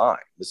by design.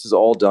 This is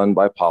all done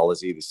by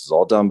policy. This is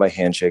all done by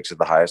handshakes at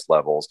the highest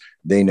levels.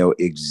 They know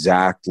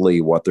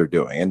exactly what they're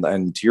doing.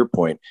 And to your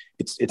point,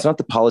 it's not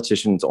the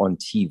politicians on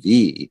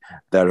TV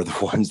that are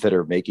the ones that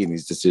are making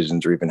these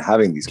decisions or even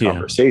having these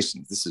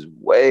conversations. This is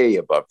way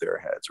above their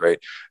heads, right?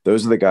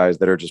 Those are the guys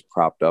that are just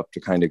propped up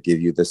to kind of give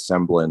you this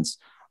semblance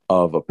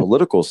of a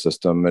political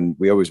system. And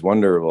we always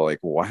wonder,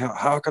 well,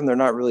 how come they're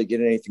not really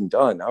getting anything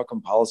done? How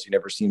come policy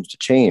never seems to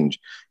change,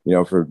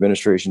 from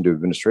administration to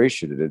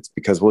administration? It's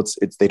because,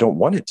 it's they don't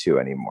want it to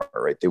anymore,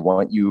 right? They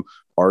want you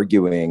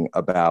arguing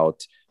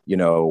about,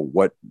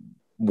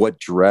 what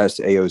dress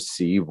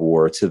AOC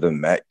wore to the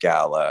Met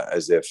Gala,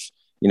 as if,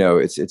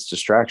 it's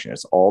distraction.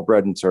 It's all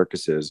bread and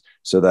circuses,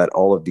 so that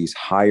all of these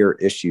higher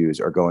issues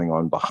are going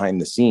on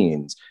behind the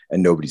scenes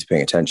and nobody's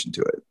paying attention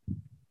to it.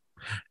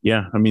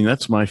 Yeah, I mean,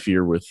 that's my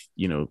fear with,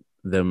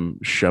 them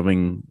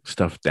shoving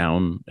stuff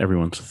down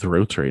everyone's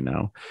throats right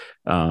now.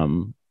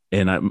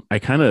 And I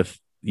kind of,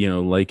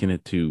 liken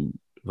it to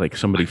like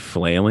somebody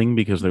flailing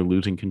because they're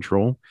losing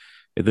control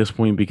at this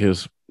point,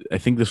 because I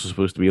think this is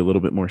supposed to be a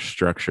little bit more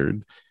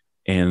structured,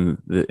 and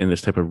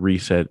this type of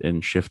reset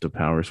and shift of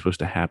power is supposed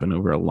to happen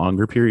over a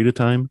longer period of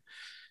time.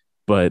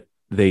 But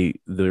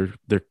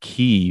their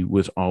key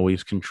was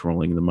always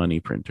controlling the money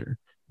printer.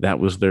 That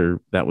was their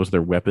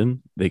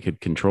weapon. They could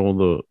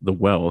control the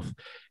wealth,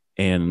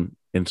 and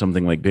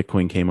something like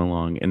Bitcoin came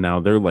along, and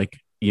now they're like,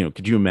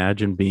 could you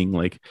imagine being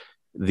like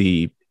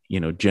the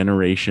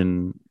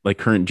generation, like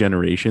current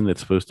generation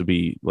that's supposed to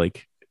be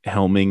like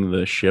helming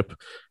the ship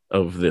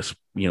of this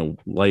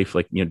life,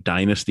 like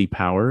dynasty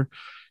power,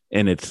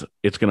 and it's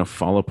going to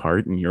fall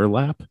apart in your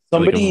lap.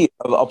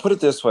 I'll put it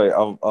this way.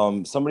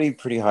 Somebody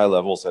pretty high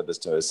level said this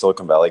to me. A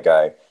Silicon Valley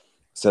guy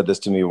said this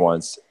to me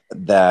once,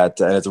 that,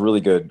 and it's a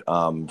really good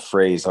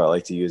phrase, so I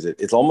like to use it.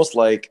 It's almost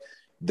like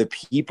the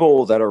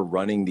people that are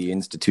running the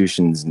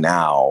institutions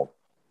now,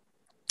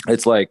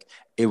 it's like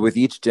with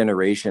each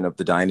generation of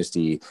the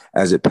dynasty,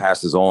 as it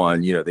passes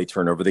on, they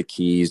turn over the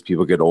keys,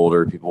 people get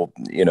older, people,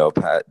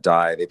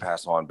 die, they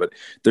pass on. But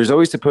there's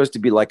always supposed to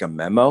be like a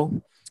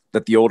memo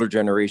that the older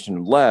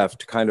generation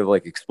left, kind of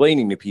like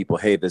explaining to people,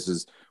 hey, this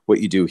is what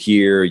you do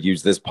here,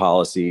 use this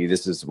policy,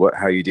 this is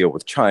how you deal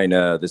with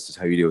China, this is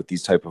how you deal with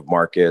these type of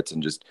markets,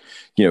 and just,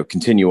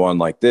 continue on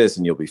like this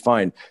and you'll be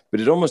fine.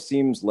 But it almost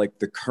seems like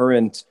the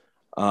current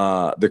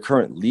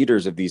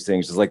leaders of these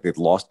things is like they've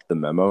lost the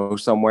memo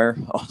somewhere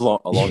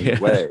along the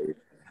way.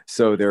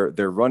 So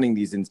they're running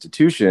these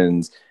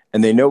institutions,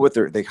 and they know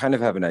they kind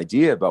of have an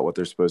idea about what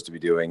they're supposed to be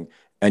doing,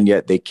 and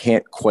yet they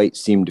can't quite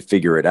seem to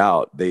figure it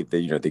out. They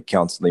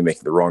constantly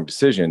make the wrong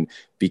decision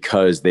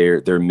because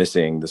they're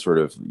missing the sort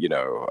of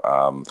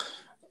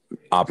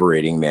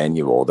operating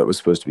manual that was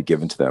supposed to be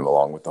given to them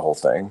along with the whole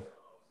thing.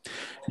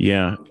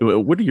 Yeah.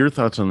 What are your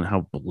thoughts on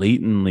how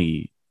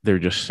blatantly they're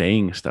just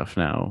saying stuff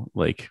now,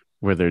 like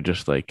where they're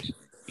just like,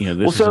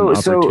 this is an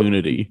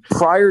opportunity? So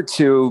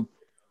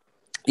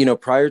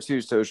prior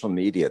to social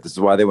media, this is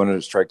why they wanted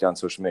to strike down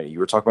social media. You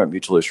were talking about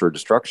mutually assured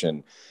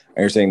destruction, and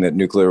you're saying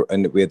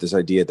that we had this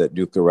idea that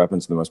nuclear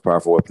weapons are the most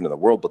powerful weapon in the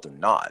world, but they're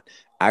not.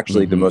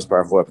 Actually, the most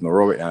powerful weapon in the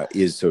world right now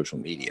is social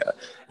media.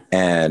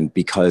 And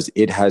because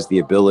it has the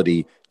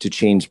ability to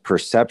change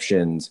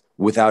perceptions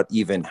without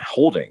even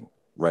holding,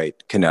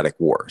 right, kinetic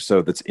war.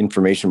 So that's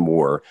information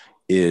war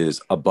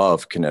is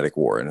above kinetic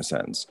war in a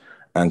sense.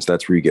 And so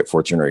that's where you get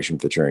fourth generation,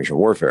 fifth generation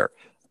warfare.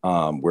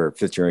 Where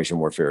fifth generation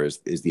warfare is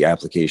the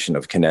application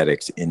of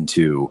kinetics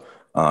into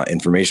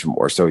information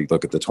war. So you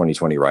look at the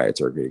 2020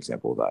 riots are a great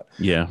example of that.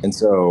 Yeah. And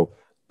so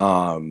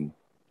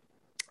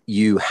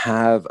you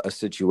have a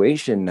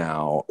situation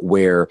now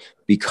where,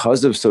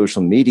 because of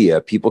social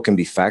media, people can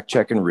be fact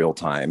checked in real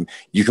time.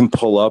 You can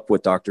pull up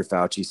what Dr.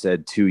 Fauci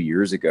said 2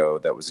 years ago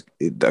that was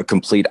a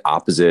complete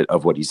opposite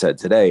of what he said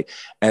today.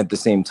 And at the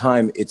same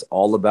time, it's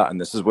all about,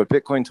 and this is what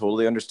Bitcoin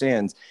totally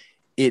understands,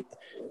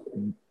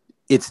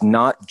 it's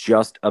not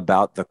just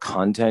about the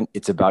content,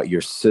 it's about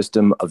your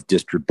system of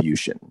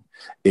distribution.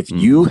 If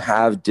you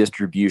have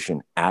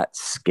distribution at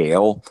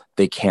scale,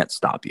 they can't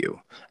stop you.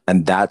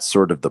 And that's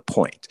sort of the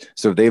point.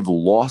 So they've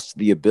lost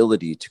the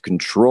ability to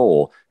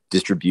control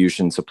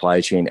distribution supply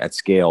chain at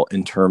scale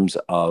in terms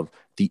of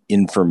the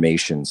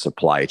information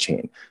supply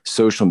chain.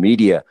 Social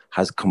media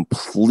has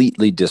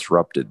completely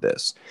disrupted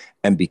this.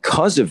 And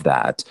because of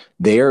that,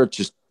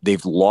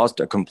 they've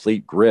lost a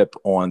complete grip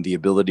on the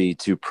ability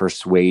to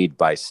persuade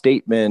by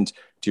statement,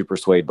 to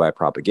persuade by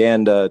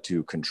propaganda,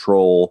 to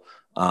control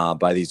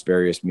by these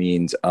various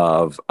means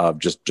of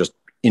just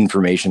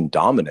information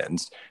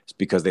dominance. It's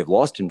because they've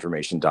lost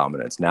information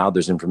dominance. Now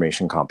there's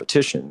information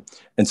competition.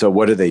 And so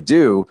what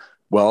do?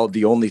 Well,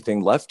 the only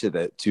thing left to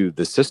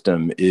the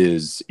system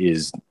is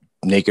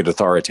naked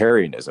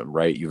authoritarianism,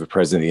 right? You have a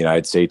president of the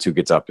United States who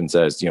gets up and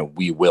says,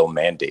 we will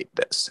mandate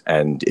this.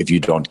 And if you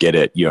don't get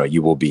it,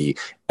 you will be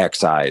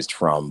excised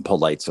from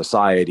polite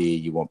society.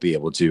 You won't be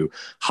able to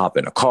hop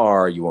in a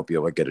car. You won't be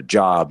able to get a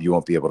job. You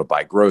won't be able to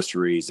buy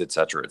groceries, et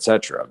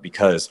cetera,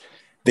 because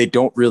they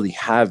don't really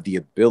have the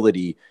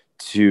ability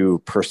to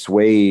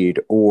persuade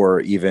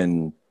or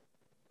even,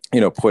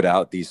 put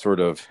out these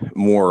sort of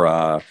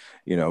more,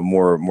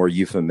 more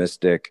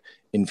euphemistic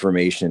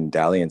information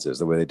dalliances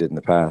the way they did in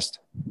the past.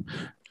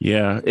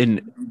 Yeah.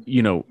 And,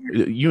 you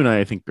and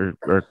I think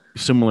are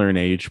similar in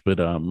age, but,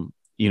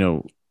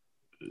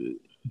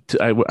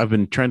 I've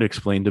been trying to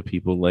explain to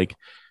people, like,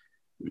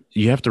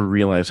 you have to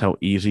realize how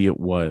easy it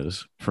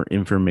was for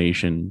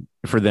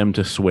them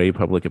to sway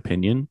public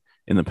opinion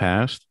in the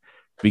past,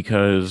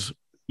 because,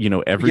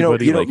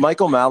 everybody,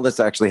 Michael Malice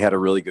actually had a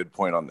really good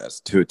point on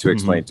this to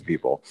explain to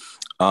people.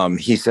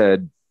 He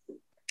said,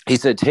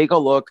 take a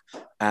look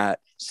at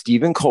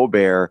Stephen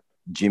Colbert,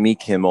 Jimmy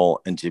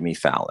Kimmel, and Jimmy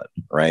Fallon,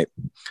 right?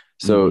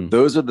 So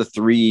those are the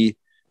three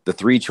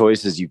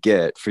choices you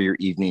get for your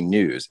evening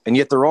news. And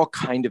yet they're all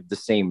kind of the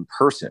same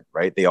person,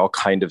 right? They all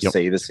kind of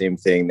say the same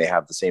thing. They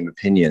have the same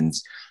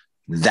opinions.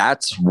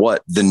 That's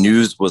what the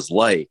news was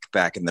like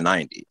back in the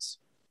 90s.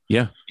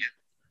 Yeah.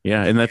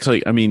 Yeah. And that's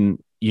like,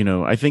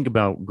 I think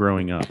about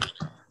growing up,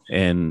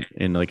 and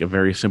like a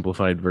very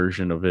simplified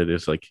version of it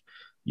is like,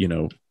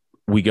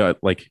 we got,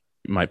 like,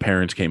 my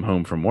parents came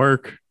home from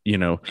work,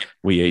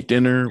 we ate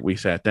dinner, we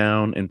sat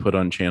down and put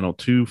on channel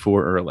 2,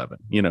 4, or 11,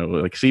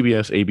 like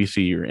CBS,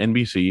 ABC, or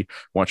NBC,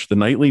 watched the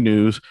nightly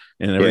news,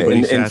 and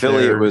everybody in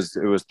Philly, there. It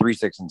was 3,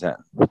 6, and 10.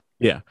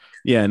 Yeah.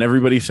 Yeah. And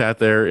everybody sat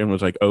there and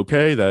was like,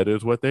 okay, that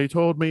is what they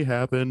told me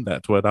happened.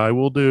 That's what I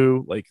will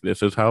do. Like,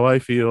 this is how I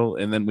feel.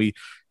 And then we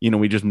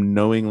just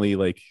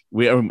unknowingly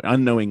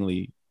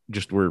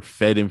just were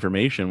fed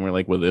information. We're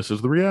like, well, this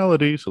is the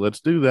reality, so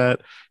let's do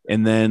that.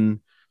 And then,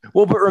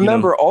 well, but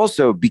remember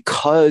also,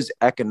 because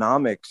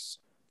economics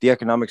the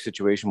economic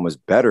situation was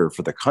better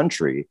for the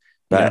country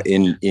that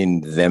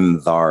in them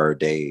thar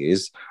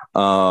days.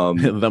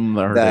 Them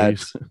thar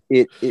days.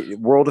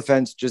 World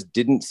events just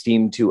didn't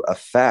seem to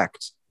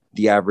affect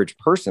the average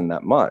person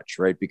that much,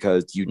 right?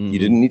 Because you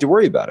didn't need to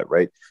worry about it,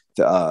 right?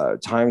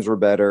 Times were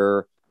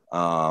better.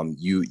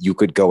 You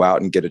could go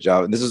out and get a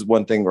job. And this is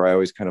one thing where I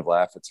always kind of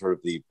laugh at sort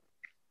of the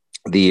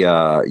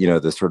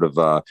sort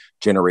of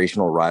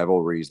generational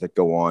rivalries that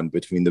go on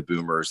between the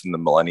boomers and the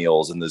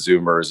millennials and the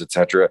zoomers, et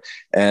cetera.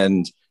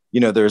 And,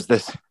 there was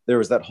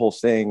that whole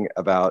thing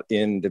about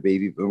in the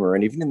baby boomer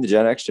and even in the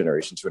Gen X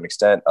generation to an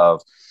extent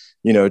of,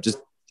 just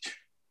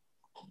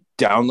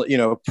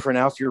download, print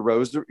off print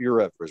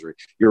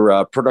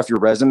off your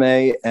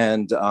resume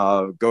and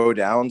go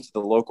down to the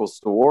local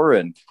store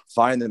and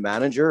find the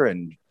manager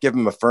and give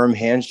him a firm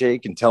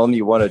handshake and tell him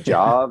you want a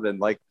job and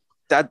like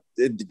that,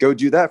 go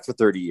do that for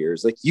 30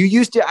 years. Like you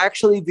used to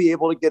actually be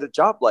able to get a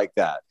job like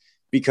that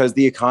because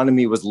the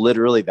economy was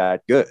literally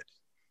that good,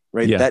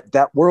 right? Yeah.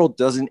 That world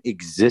doesn't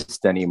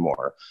exist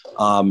anymore.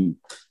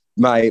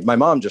 My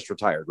mom just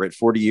retired, right?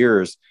 40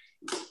 years.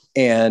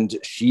 And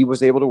she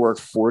was able to work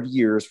 40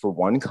 years for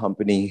one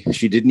company.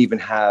 She didn't even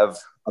have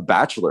a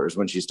bachelor's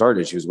when she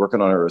started. She was working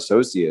on her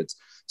associates,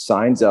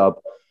 signs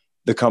up.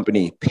 The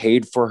company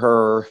paid for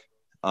her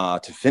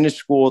to finish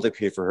school. They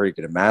paid for her to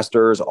get a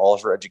master's, all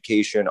of her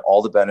education,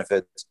 all the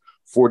benefits,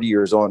 40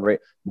 years on, right?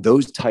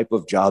 Those type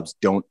of jobs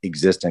don't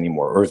exist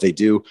anymore. Or if they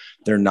do,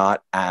 they're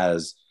not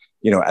as,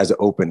 as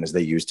open as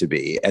they used to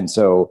be. And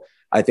so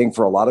I think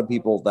for a lot of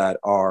people that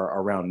are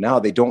around now,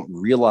 they don't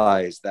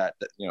realize that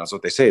it's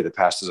what they say, the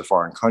past is a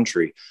foreign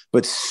country,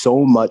 but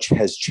so much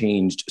has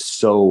changed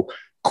so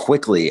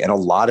quickly. And a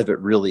lot of it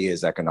really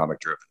is economic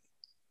driven.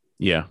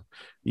 Yeah.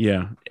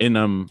 Yeah.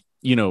 And,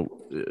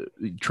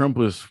 Trump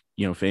was,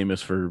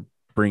 famous for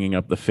bringing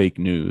up the fake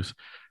news,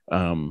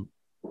 information,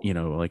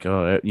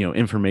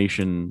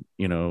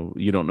 you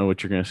don't know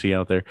what you're going to see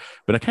out there.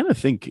 But I kind of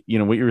think,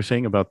 what you were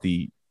saying about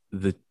the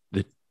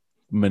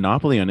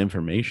monopoly on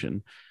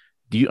information.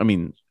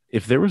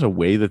 If there was a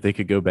way that they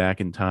could go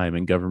back in time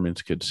and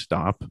governments could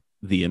stop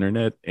the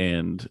internet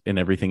and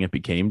everything it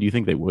became, do you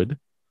think they would?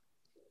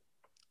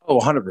 Oh,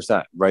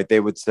 100%, right?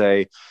 They would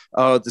say,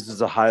 oh, this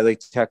is a highly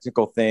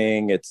technical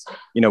thing. It's,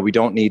 we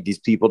don't need these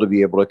people to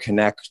be able to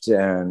connect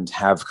and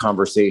have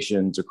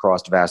conversations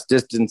across vast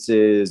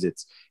distances.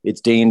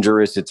 It's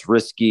dangerous. It's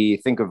risky.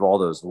 Think of all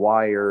those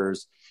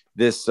wires.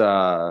 This,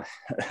 the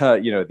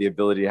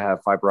ability to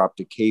have fiber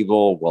optic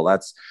cable. Well,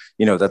 that's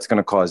going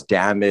to cause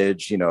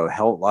damage,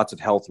 lots of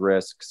health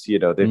risks,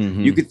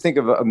 you could think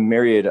of a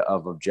myriad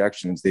of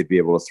objections they'd be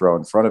able to throw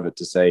in front of it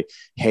to say,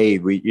 hey,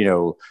 we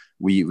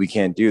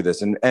can't do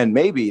this. And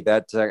maybe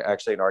that's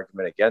actually an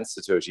argument against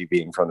Satoshi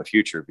being from the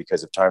future,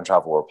 because if time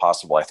travel were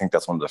possible, I think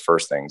that's one of the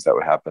first things that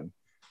would happen.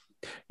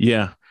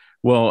 Yeah.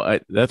 Well,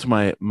 that's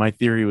my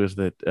theory was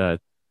that,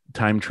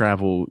 time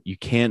travel, you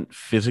can't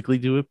physically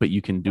do it, but you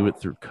can do it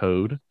through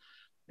code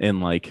and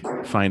like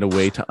find a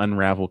way to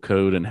unravel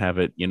code and have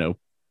it,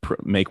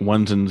 make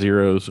ones and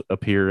zeros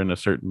appear in a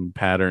certain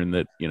pattern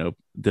that,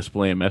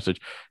 display a message.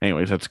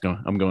 Anyways,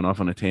 I'm going off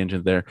on a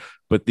tangent there,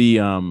 but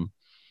the, I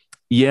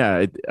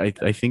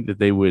think that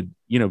they would,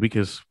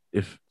 because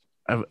this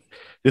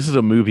is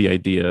a movie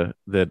idea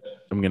that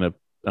I'm going to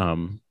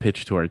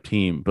pitch to our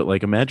team, but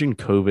like imagine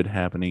COVID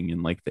happening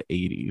in like the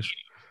 80s.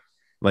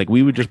 Like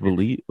we would just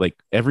believe,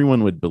 like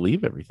everyone would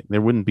believe everything.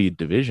 There wouldn't be a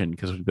division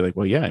because we'd be like,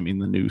 well, yeah, the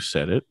news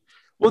said it.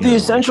 Well, to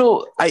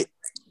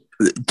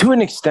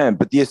an extent,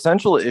 but the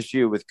essential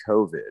issue with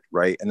COVID,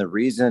 right? And the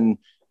reason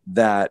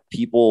that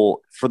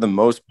people, for the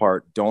most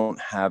part,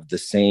 don't have the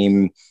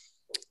same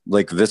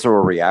like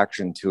visceral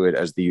reaction to it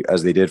as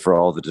they did for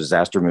all the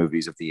disaster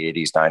movies of the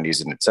 80s,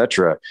 90s, and et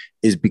cetera,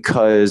 is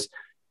because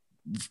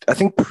I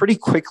think pretty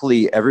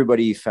quickly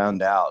everybody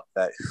found out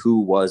that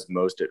who was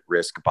most at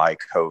risk by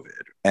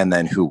COVID and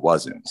then who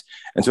wasn't.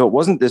 And so it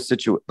wasn't this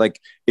situation. Like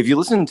if you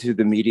listen to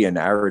the media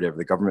narrative,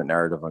 the government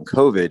narrative on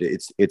COVID,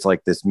 it's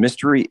like this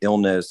mystery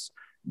illness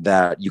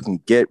that you can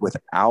get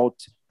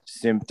without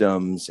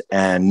symptoms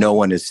and no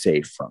one is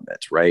safe from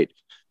it, right?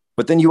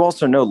 But then you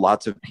also know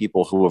lots of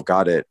people who have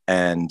got it,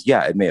 and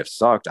yeah, it may have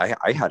sucked. I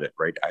had it,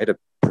 right? I had a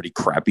pretty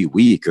crappy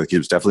week. Like it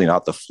was definitely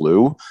not the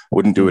flu.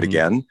 Wouldn't do it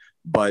again.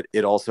 But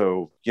it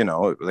also,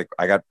 like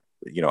I got,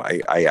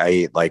 I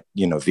ate like,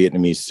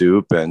 Vietnamese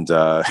soup and,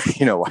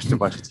 watched a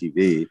bunch of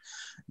TV,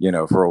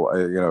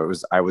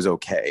 I was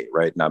okay.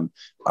 Right. And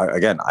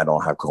I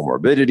don't have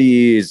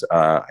comorbidities.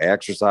 I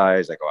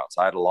exercise, I go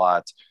outside a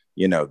lot.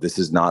 This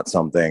is not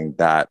something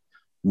that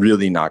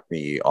really knocked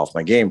me off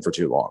my game for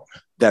too long.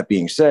 That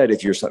being said,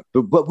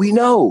 but we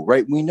know,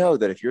 right? We know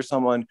that if you're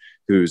someone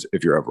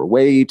if you're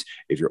overweight,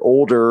 if you're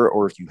older,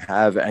 or if you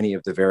have any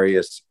of the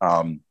various,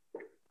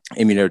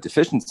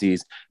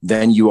 immunodeficiencies,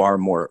 then you are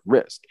more at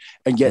risk.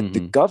 And yet the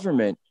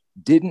government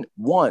didn't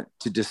want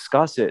to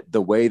discuss it the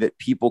way that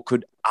people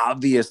could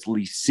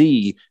obviously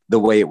see the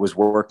way it was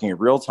working in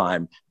real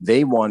time.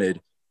 They wanted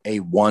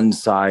a one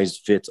size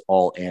fits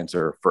all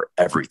answer for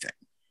everything.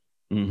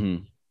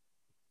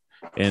 Mm-hmm.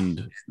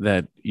 and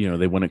that,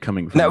 they want it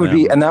coming And from that would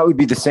them. that would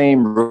be the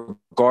same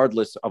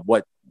regardless of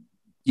what,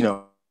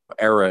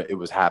 era it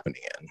was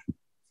happening in.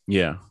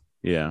 Yeah.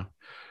 Yeah.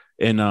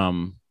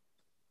 And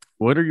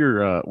what are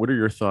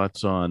your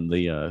thoughts on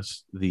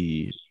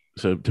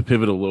so to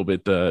pivot a little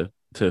bit to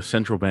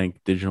central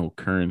bank digital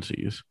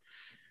currencies?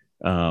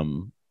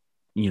 Um,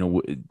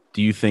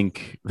 do you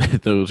think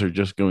that those are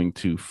just going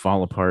to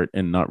fall apart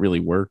and not really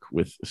work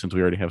since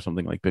we already have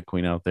something like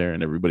Bitcoin out there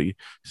and everybody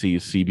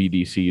sees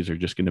CBDCs are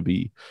just going to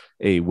be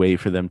a way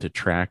for them to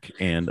track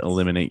and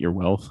eliminate your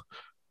wealth?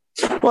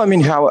 Well, I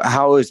mean,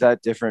 how is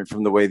that different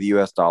from the way the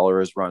U.S.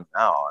 dollar is run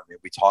now? I mean,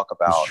 we talk It's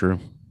about true.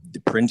 the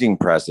printing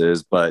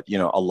presses, but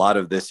a lot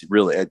of this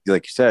really,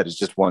 like you said, is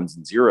just ones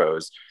and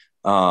zeros.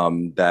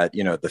 That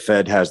the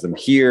Fed has them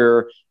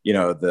here.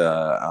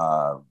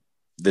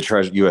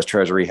 The U.S.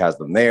 Treasury has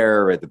them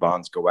there, right? The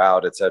bonds go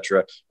out, et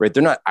cetera, right?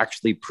 They're not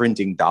actually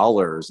printing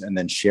dollars and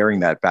then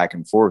sharing that back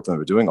and forth when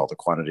they're doing all the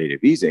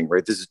quantitative easing,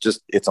 right? This is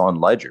it's on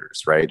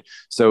ledgers, right?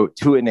 So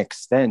to an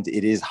extent,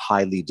 it is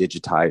highly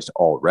digitized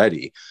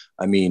already.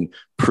 I mean,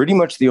 pretty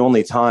much the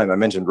only time I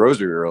mentioned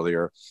rosary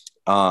earlier,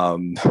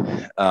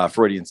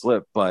 Freudian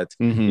slip, but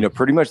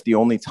pretty much the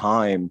only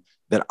time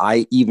that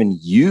I even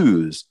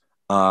use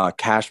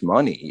cash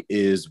money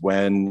is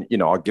when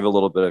I'll give a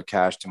little bit of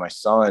cash to my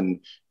son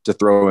to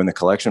throw in the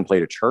collection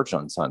plate at church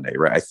on Sunday,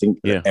 right? I think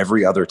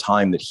every other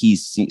time that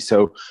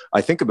so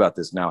I think about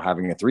this now,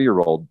 having a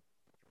 3-year-old,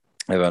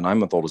 I have a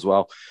 9-month-old as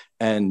well.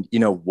 And,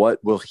 what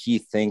will he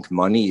think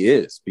money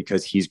is?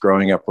 Because he's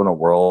growing up in a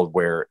world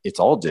where it's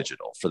all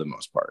digital for the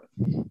most part.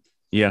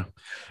 Yeah.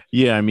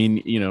 Yeah. I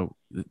mean,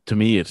 to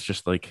me, it's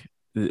just like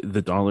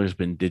the dollar's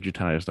been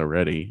digitized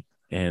already.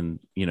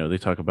 And, they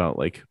talk about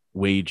like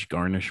wage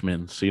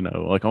garnishments,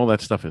 like all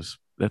that stuff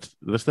that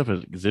stuff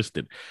has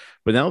existed.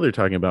 But now they're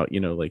talking about,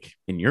 like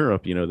in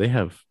Europe, they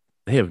have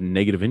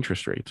negative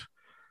interest rates,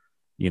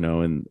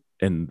 and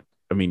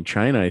I mean,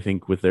 China, I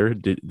think with their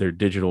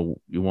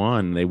digital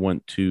yuan, they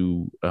want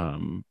to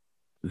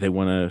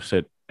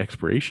set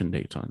expiration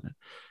dates on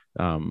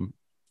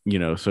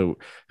it. So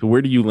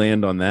where do you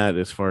land on that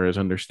as far as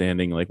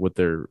understanding like what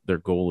their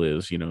goal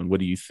is, and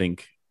what do you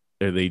think?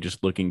 Are they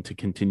just looking to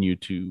continue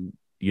to,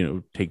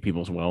 take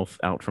people's wealth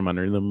out from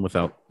under them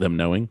without them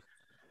knowing?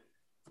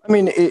 I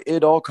mean,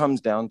 it all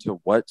comes down to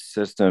what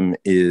system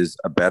is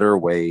a better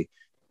way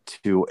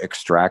to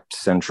extract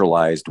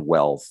centralized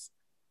wealth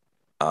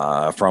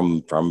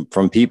from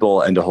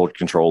people and to hold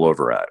control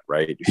over it,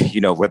 right?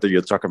 Whether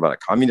you're talking about a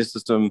communist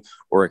system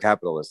or a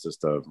capitalist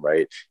system,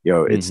 right?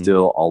 It's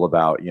still all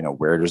about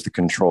where does the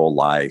control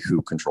lie,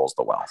 who controls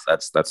the wealth.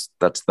 That's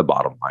the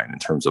bottom line in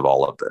terms of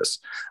all of this.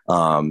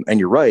 And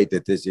you're right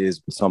that this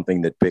is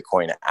something that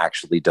Bitcoin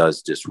actually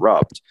does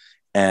disrupt,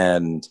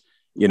 and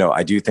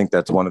I do think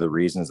that's one of the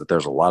reasons that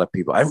there's a lot of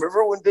people. I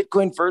remember when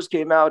Bitcoin first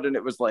came out and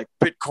it was like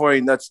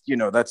Bitcoin,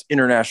 that's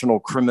international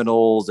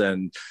criminals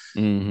and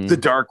the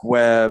dark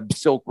web,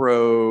 Silk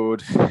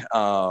Road,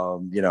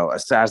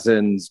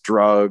 assassins,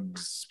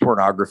 drugs,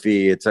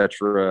 pornography,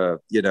 etc.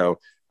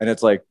 And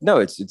it's like, no,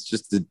 it's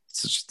just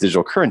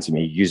digital currency. I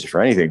mean, you use it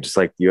for anything. Just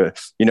like you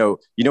know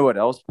what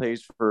else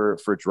pays for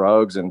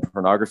drugs and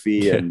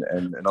pornography and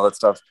all that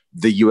stuff?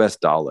 The US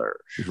dollar,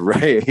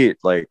 right?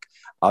 Like,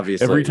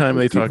 obviously, every time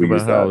they talk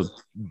about how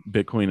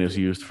Bitcoin is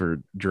used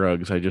for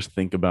drugs, I just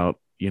think about,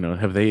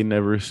 have they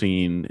never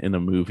seen in a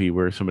movie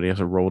where somebody has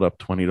a rolled up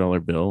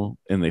 $20 bill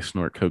and they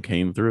snort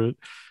cocaine through it?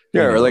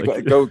 Yeah, or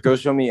like go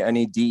show me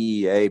any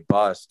DEA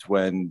bust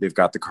when they've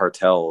got the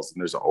cartels and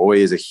there's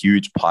always a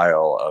huge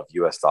pile of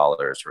US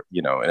dollars,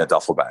 in a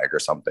duffel bag or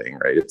something,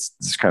 right?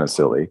 It's kind of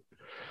silly.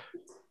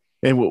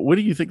 And what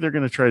do you think they're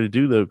going to try to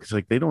do though? Because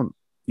like they don't,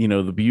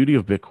 the beauty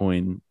of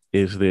Bitcoin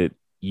is that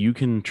you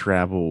can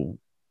travel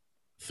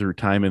through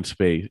time and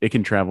space. It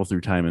can travel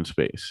through time and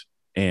space,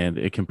 and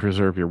it can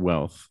preserve your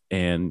wealth.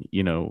 And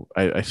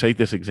I cite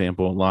this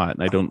example a lot,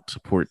 and I don't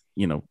support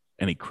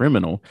any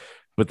criminal,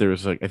 but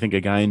there's like I think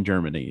a guy in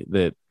Germany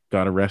that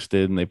got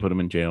arrested and they put him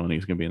in jail, and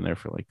he's going to be in there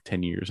for like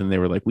 10 years. And they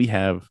were like,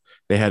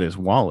 they had his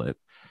wallet,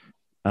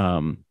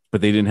 but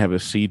they didn't have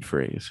his seed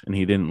phrase, and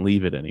he didn't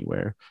leave it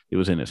anywhere. It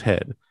was in his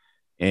head,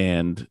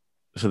 and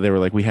so they were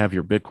like, we have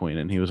your Bitcoin,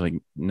 and he was like,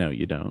 no,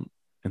 you don't.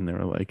 And they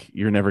were like,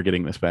 you're never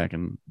getting this back.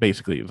 And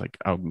basically it was like,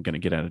 I'm going to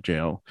get out of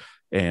jail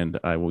and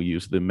I will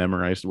use the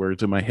memorized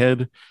words in my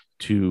head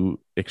to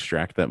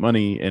extract that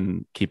money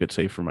and keep it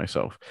safe for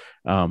myself.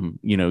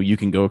 You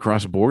can go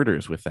across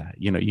borders with that.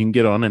 You can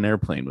get on an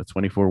airplane with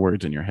 24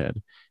 words in your head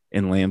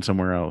and land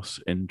somewhere else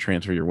and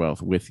transfer your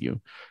wealth with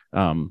you.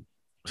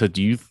 So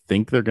do you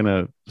think they're going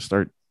to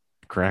start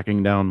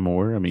cracking down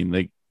more? I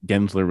mean,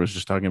 Gensler was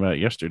just talking about it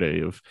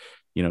yesterday of,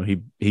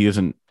 he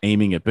isn't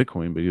aiming at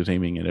Bitcoin, but he was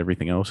aiming at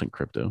everything else in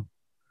crypto.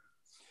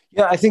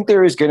 Yeah, I think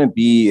there is going to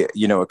be,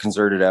 a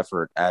concerted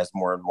effort as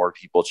more and more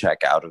people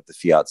check out of the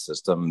fiat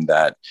system,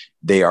 that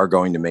they are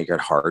going to make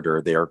it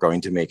harder. They are going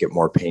to make it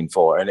more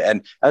painful.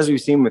 And as we've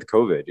seen with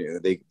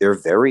COVID, they're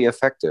very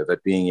effective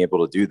at being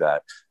able to do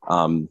that.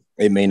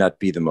 It may not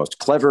be the most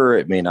clever.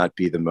 It may not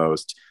be the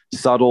most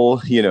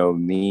subtle,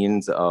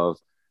 means of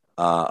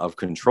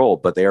control,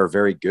 but they are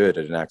very good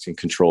at enacting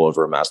control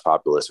over a mass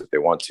populace if they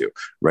want to,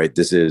 right?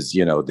 This is,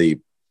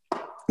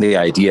 the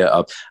idea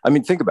of, I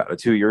mean, think about it.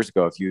 2 years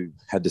ago, if you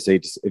had to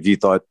say, if you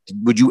thought,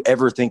 would you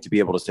ever think to be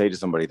able to say to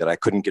somebody that I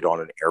couldn't get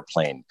on an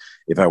airplane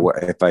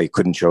if I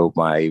couldn't show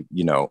my,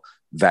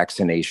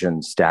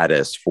 vaccination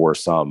status for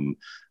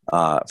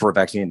for a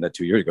vaccine that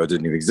 2 years ago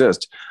didn't even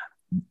exist?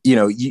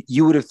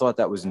 You would have thought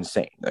that was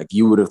insane. Like,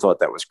 you would have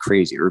thought that was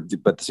crazy.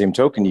 But the same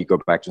token, you go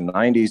back to the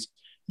 90s,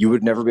 you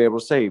would never be able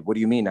to say, what do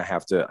you mean I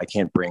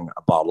can't bring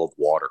a bottle of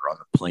water on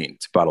the plane?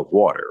 It's a bottle of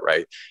water,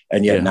 right?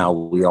 And yet now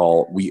we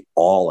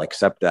all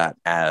accept that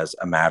as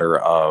a matter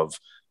of,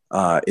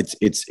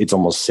 it's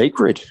almost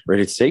sacred, right?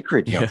 It's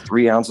sacred.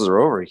 3 ounces or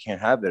over, you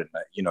can't have it.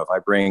 If I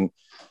bring,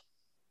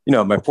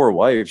 my poor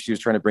wife, she was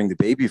trying to bring the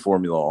baby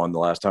formula on the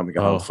last time we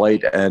got on the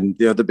flight. And,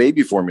 the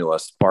baby formula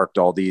sparked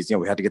all these,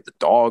 we had to get the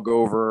dog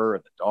over,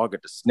 and the dog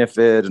had to sniff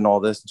it and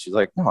all this. And she's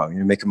like, no, I'm going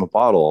to make him a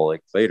bottle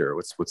like later.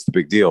 What's the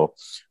big deal?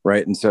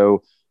 Right. And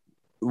so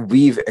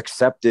we've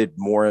accepted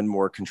more and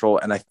more control.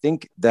 And I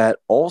think that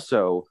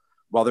also,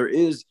 while there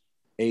is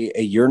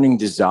a yearning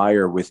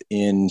desire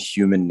within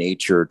human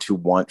nature to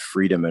want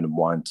freedom and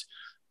want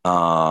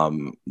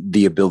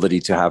the ability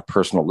to have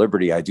personal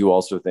liberty, I do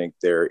also think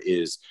there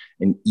is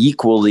an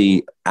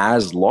equally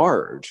as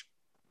large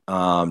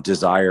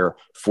desire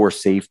for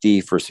safety,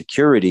 for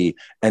security.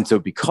 And so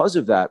because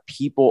of that,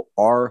 people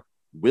are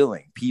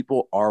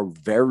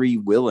very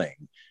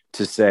willing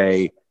to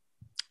say,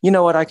 you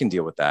know what, I can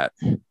deal with that.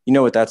 You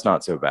know what, that's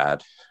not so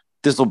bad.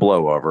 This will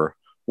blow over.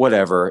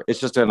 Whatever. It's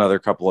just another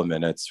couple of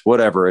minutes.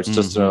 Whatever. It's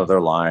just another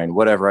line.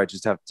 Whatever. I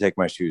just have to take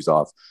my shoes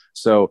off.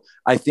 So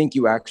I think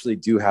you actually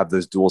do have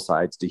those dual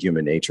sides to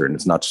human nature, and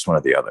it's not just one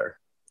or the other.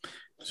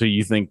 So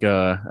you think,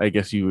 I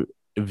guess you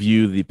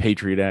view the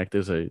Patriot Act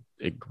as a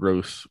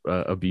gross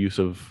abuse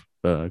of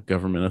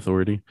government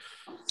authority?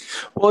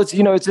 Well, it's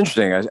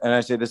interesting. And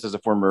I say this as a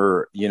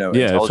former,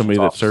 somebody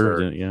that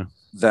served in it.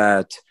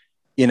 That,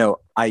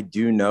 I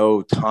do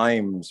know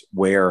times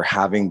where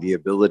having the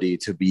ability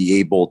to be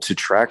able to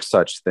track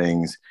such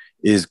things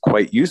is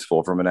quite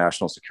useful from a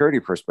national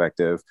security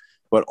perspective,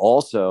 but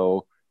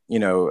also,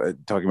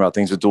 talking about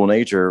things with dual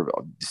nature,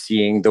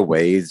 seeing the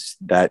ways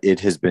that it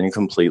has been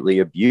completely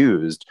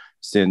abused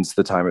since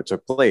the time it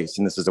took place.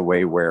 And this is a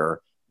way where,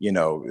 as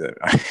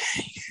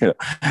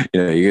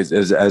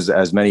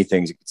many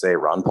things you could say,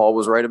 Ron Paul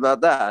was right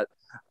about that.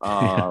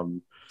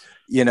 So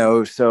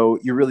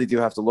you really do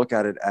have to look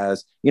at it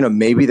as,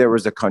 maybe there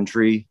was a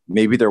country,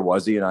 maybe there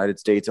was the United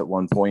States at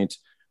one point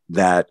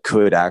that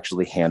could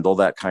actually handle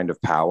that kind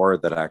of power,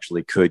 that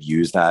actually could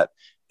use that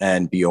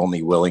and be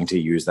only willing to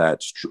use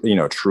that,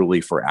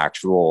 truly for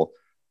actual,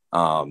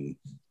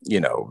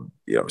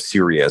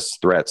 serious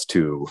threats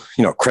to,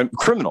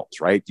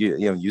 criminals, right?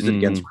 Use it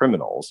against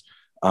criminals.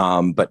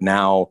 But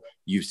now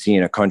you've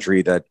seen a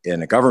country that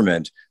in a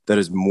government that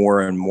is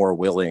more and more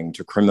willing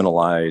to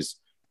criminalize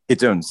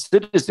its own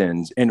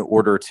citizens in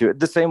order to,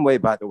 the same way,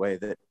 by the way,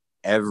 that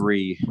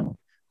every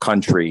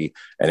country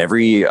and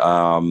every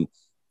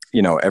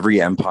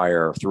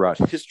empire throughout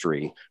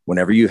history,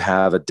 whenever you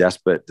have a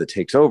despot that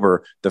takes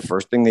over, the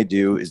first thing they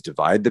do is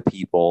divide the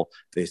people.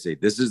 They say,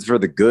 this is for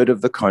the good of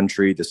the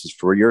country. This is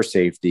for your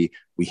safety.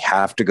 We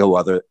have to go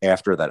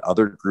after that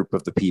other group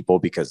of the people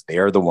because they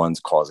are the ones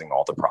causing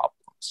all the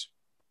problems.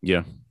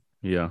 Yeah.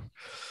 Yeah.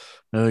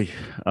 Well,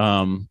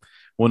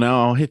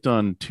 now I'll hit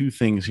on two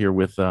things here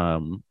with,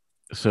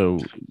 so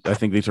I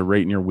think these are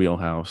right in your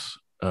wheelhouse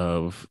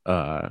of,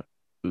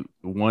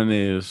 one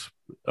is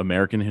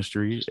American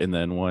history, and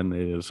then one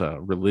is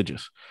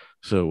religious.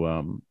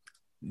 So,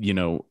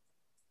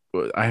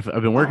 I've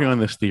been working on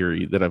this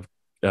theory that I've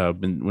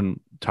been, when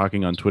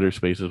talking on Twitter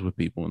Spaces with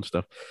people and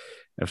stuff,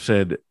 I've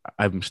said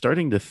I'm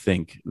starting to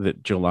think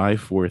that July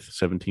 4th,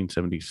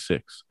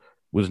 1776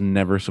 was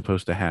never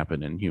supposed to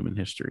happen in human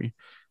history,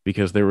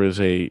 because there was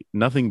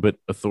nothing but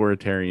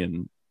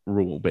authoritarian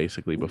rule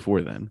basically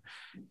before then,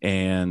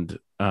 and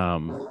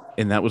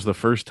that was the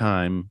first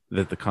time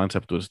that the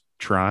concept was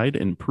tried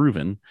and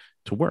proven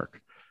to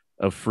work,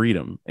 of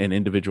freedom and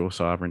individual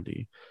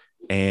sovereignty.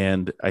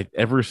 And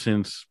ever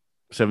since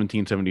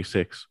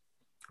 1776,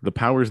 the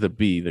powers that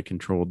be that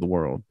controlled the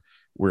world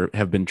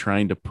have been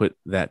trying to put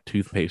that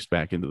toothpaste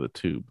back into the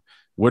tube.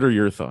 What are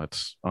your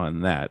thoughts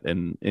on that?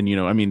 And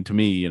to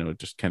me, it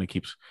just kind of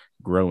keeps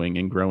growing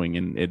and growing,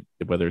 and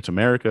whether it's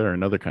America or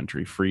another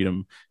country,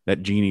 freedom,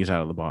 that genie's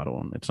out of the bottle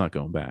and it's not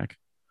going back.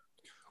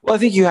 Well, I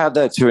think you have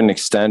that to an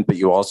extent, but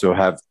you also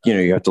have,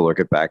 you have to look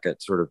back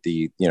at sort of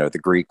the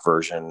Greek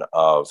version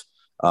of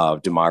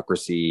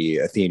democracy,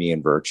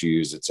 Athenian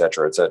virtues, et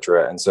cetera, et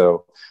cetera. And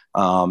so,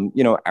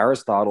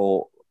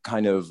 Aristotle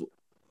kind of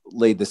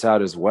laid this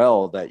out as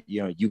well, that,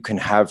 you know, you can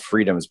have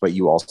freedoms, but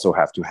you also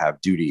have to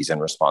have duties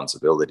and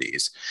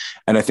responsibilities.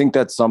 And I think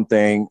that's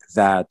something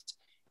that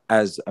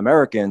as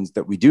Americans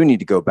that we do need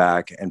to go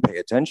back and pay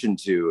attention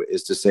to,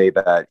 is to say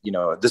that, you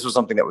know, this was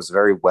something that was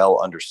very well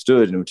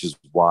understood, and which is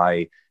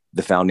why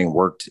the founding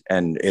worked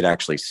and it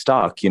actually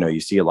stuck. You know, you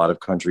see a lot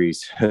of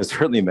countries,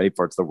 certainly in many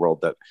parts of the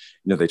world, that,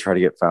 you know, they try to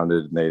get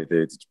founded and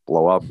they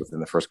blow up within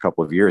the first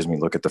couple of years. I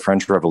mean, look at the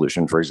French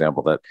Revolution, for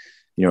example, that,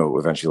 you know,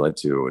 eventually led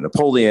to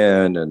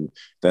Napoleon, and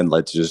then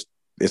led to just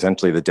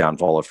essentially the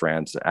downfall of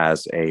France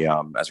as a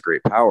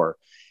great power.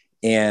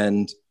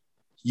 And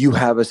you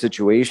have a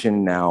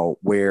situation now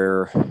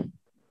where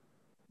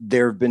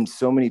there have been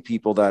so many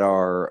people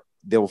that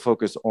they will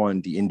focus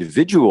on the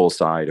individual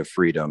side of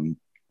freedom.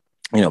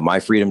 You know, my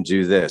freedom to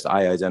do this,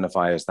 I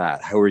identify as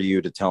that. How are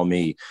you to tell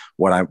me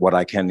what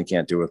I can and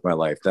can't do with my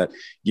life? That,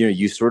 you know,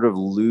 you sort of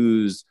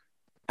lose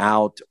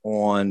out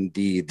on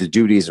the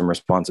duties and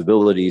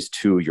responsibilities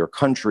to your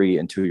country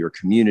and to your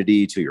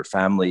community, to your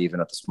family, even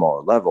at the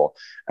smaller level.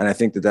 And I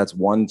think that that's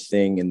one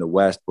thing in the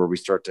West where we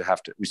sort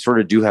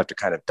of do have to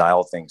kind of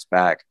dial things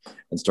back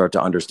and start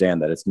to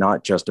understand that it's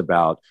not just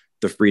about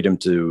the freedom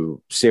to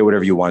say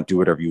whatever you want, do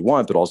whatever you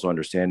want, but also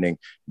understanding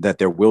that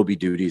there will be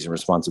duties and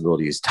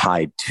responsibilities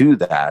tied to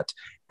that.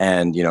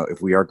 And, you know,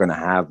 if we are going to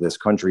have this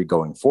country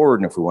going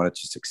forward, and if we want it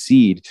to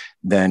succeed,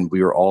 then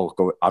we are all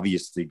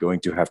obviously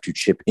going to have to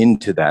chip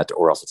into that,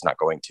 or else it's not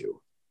going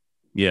to.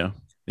 Yeah.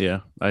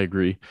 I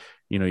agree.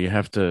 You know, you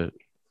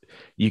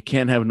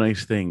can't have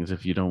nice things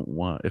if you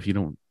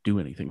don't do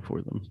anything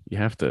for them. You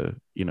have to,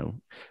 you know,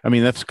 I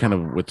mean, that's kind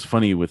of what's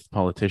funny with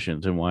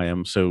politicians, and why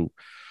I'm so,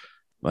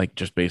 like,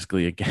 just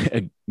basically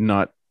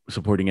not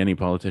supporting any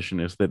politician,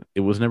 is that it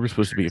was never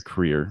supposed to be a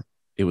career.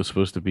 It was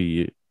supposed to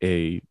be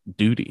a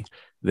duty,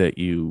 that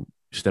you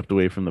stepped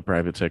away from the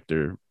private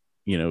sector,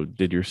 you know,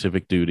 did your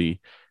civic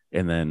duty,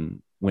 and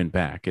then went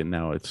back. And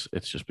now it's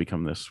just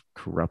become this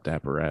corrupt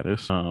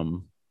apparatus.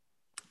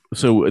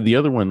 So the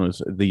other one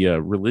was the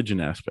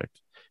religion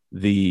aspect.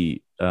 So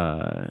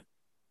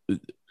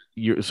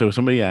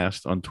somebody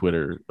asked on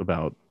Twitter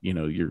about, you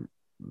know,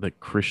 the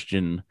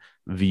Christian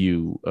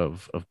view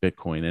of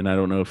Bitcoin. And I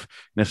don't know if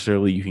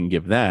necessarily you can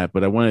give that,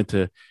 but I wanted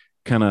to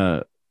kind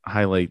of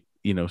highlight,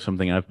 you know,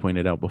 something I've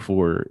pointed out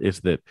before, is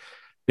that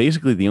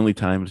basically the only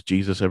times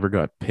Jesus ever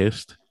got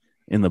pissed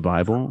in the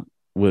Bible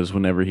was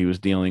whenever he was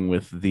dealing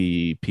with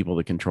the people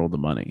that controlled the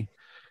money,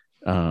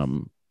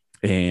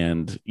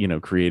 and, you know,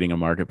 creating a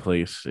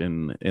marketplace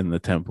in the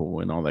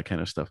temple and all that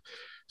kind of stuff.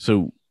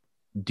 So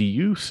do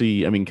you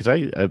see, I mean,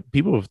 because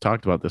people have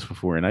talked about this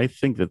before, and I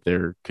think that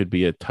there could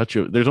be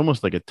there's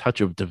almost like a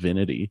touch of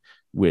divinity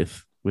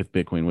with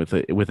Bitcoin,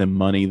 with a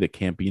money that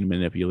can't be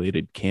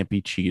manipulated, can't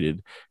be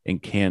cheated,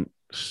 and can't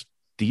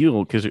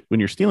steal, because when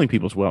you're stealing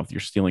people's wealth, you're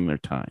stealing their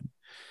time.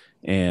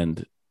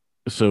 And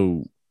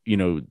so, you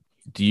know,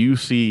 do you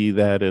see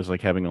that as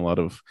like having a lot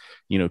of,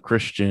 you know,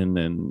 Christian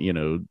and, you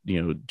know,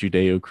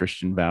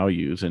 Judeo-Christian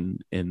values in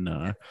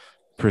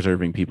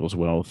preserving people's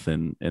wealth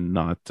and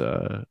not,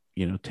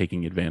 you know,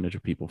 taking advantage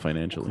of people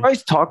financially?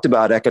 Christ talked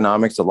about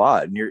economics a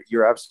lot, and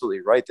you're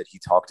absolutely right that he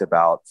talked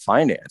about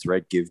finance,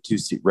 right?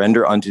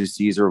 Render unto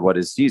Caesar what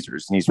is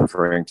Caesar's, and he's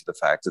referring to the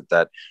fact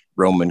that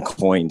Roman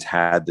coins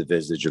had the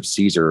visage of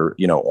Caesar,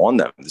 you know, on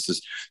them. This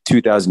is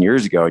 2,000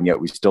 years ago, and yet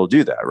we still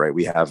do that, right?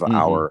 We have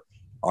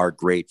our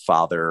great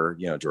father,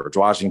 you know, George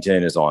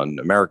Washington is on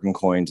American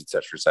coins, et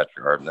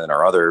cetera, and then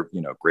our other,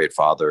 you know, great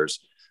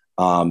fathers.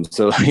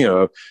 So, you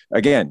know,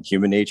 again,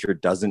 human nature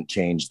doesn't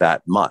change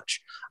that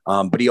much.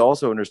 But he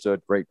also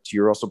understood, right, to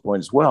your also point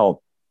as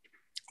well,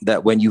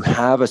 that when you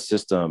have a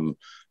system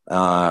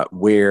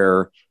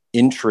where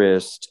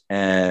interest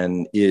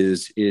and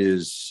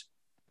is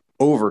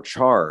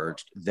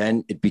overcharged,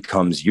 then it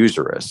becomes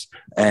usurious.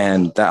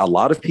 And that a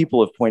lot of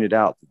people have pointed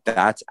out that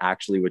that's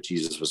actually what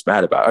Jesus was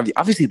mad about. I mean,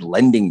 obviously,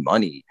 lending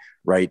money,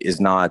 right,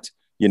 is not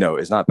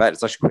bad.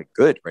 It's actually quite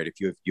good, right? If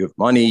you have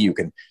money, you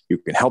can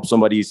help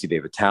somebody. You see they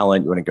have a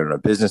talent. You want to go into a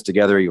business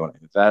together. You want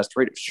to invest,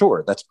 right?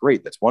 Sure, that's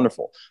great. That's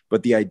wonderful.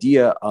 But the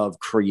idea of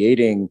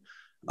creating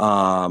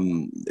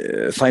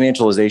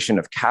financialization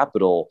of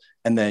capital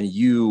and then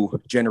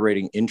you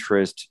generating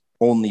interest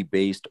only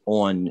based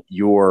on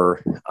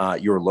your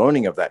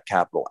loaning of that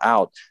capital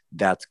out,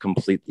 that's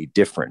completely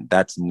different.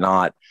 That's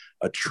not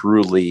a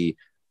truly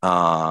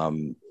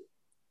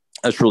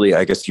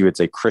I guess you would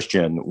say,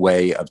 Christian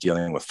way of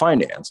dealing with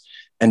finance.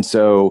 And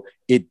so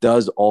it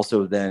does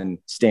also then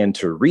stand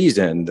to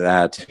reason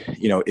that,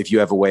 you know, if you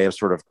have a way of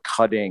sort of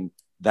cutting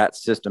that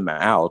system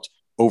out,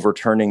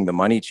 overturning the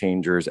money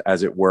changers,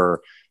 as it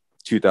were,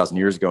 2,000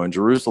 years ago in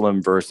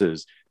Jerusalem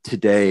versus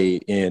today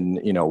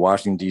in, you know,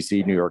 Washington,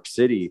 D.C., New York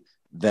City,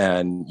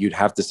 then you'd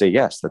have to say,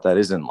 yes, that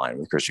is in line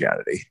with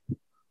Christianity.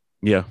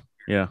 Yeah.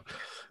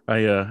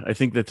 I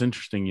think that's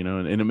interesting, you know,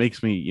 and it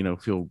makes me, you know,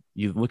 feel,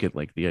 you look at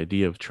like the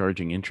idea of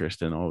charging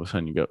interest and all of a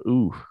sudden you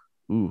go,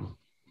 ooh,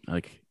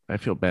 like I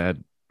feel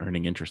bad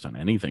earning interest on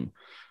anything,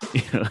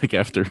 you know, like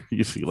after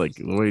you see like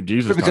the way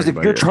Jesus, because if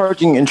you're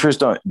charging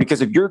interest on,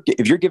 because if you're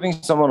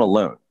giving someone a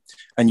loan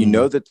And you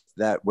know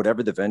that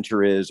whatever the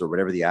venture is or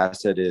whatever the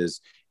asset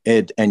is,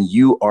 and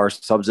you are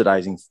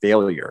subsidizing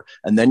failure,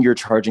 and then you're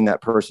charging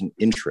that person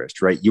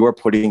interest, right? You are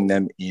putting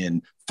them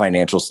in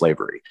financial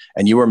slavery,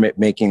 and you are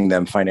making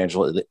them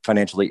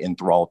financially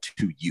enthralled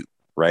to you,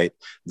 right?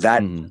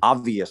 That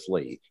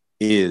obviously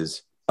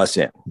is a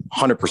sin,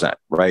 100%,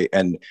 right?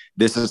 And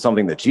this is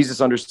something that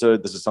Jesus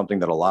understood. This is something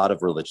that a lot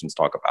of religions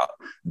talk about,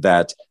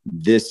 that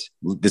this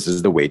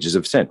is the wages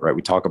of sin, right?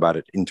 We talk about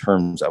it in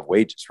terms of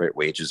wages, right?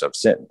 Wages of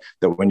sin,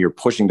 that when you're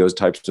pushing those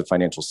types of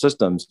financial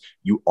systems,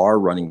 you are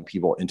running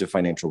people into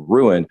financial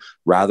ruin,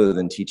 rather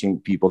than teaching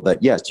people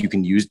that, yes, you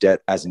can use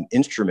debt as an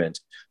instrument,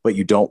 but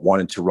you don't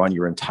want it to run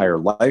your entire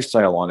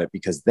lifestyle on it,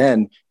 because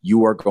then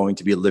you are going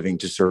to be living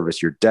to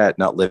service your debt,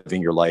 not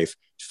living your life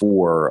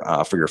for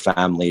your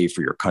family,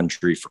 for your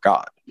country, for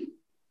God.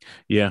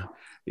 Yeah.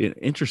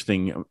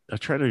 Interesting. I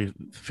try to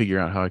figure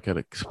out how I could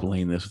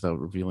explain this without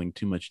revealing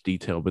too much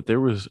detail, but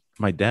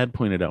my dad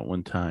pointed out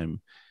one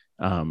time,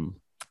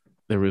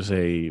 there was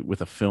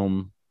with a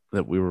film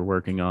that we were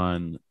working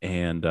on,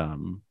 and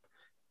an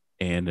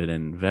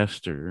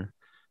investor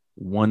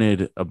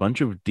wanted a bunch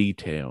of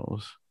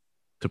details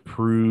to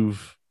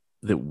prove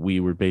that we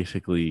were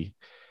basically,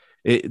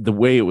 the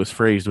way it was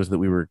phrased was that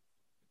we were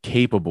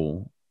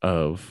capable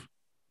of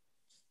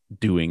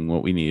doing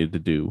what we needed to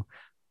do,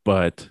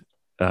 but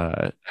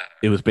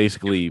it was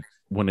basically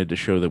wanted to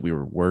show that we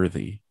were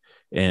worthy.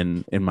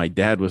 And my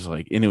dad was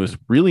like, and it was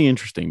really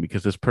interesting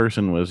because this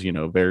person was,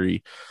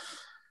 very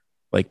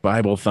like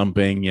Bible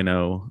thumping,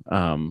 what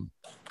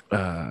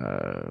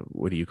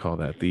do you call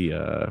that?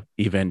 The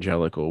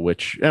evangelical,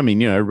 which, I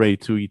mean, everybody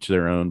to each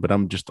their own, but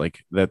I'm just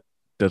like, that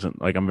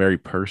doesn't, like, I'm very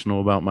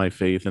personal about my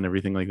faith and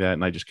everything like that.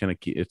 And I just kind of,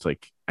 it's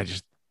like, I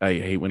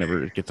hate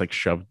whenever it gets like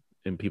shoved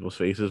in people's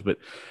faces. But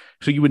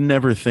so you would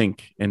never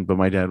think, but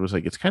my dad was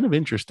like, it's kind of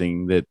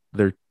interesting that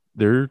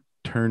they're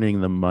turning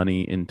the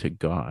money into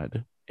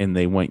God, and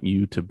they want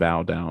you to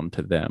bow down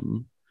to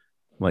them,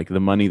 like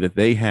the money that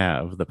they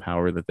have, the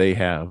power that they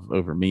have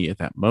over me at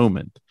that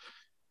moment.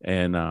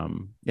 And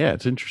yeah,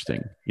 it's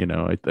interesting.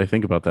 I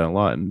think about that a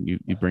lot, and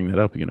you bring that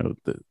up.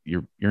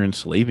 You're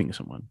enslaving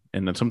someone,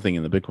 and that's something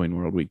in the Bitcoin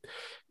world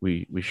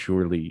we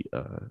surely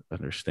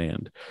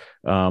understand.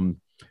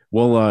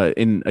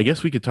 And I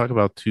guess we could talk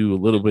about too a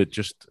little bit.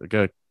 Just I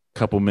got a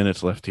couple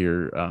minutes left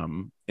here,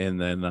 and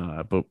then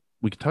but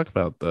we could talk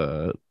about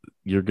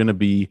you're going to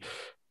be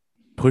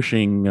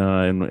pushing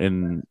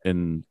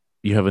and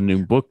you have a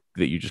new book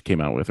that you just came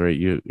out with, right?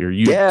 You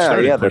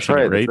started pushing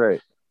it, right? That's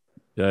right.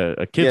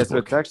 A kid's book. So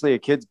it's actually a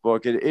kid's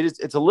book.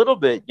 It's a little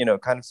bit,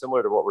 kind of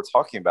similar to what we're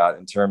talking about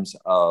in terms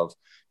of,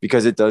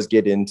 because it does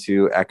get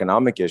into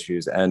economic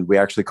issues, and we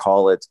actually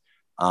call it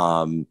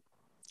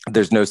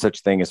there's no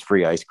such thing as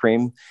free ice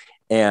cream.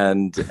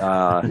 And it's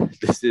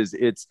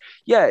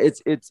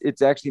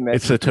actually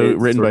meant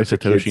written by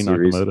Satoshi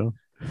Nakamoto.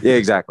 Yeah,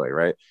 exactly,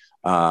 right.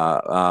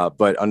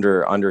 But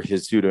under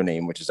his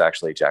pseudonym, which is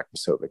actually Jack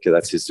Posobiec.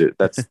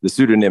 That's the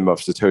pseudonym of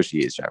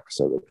Satoshi is Jack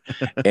Posobiec.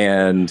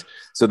 And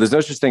so there's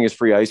no such thing as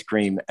free ice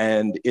cream,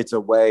 and it's a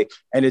way,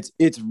 and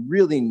it's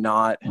really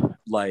not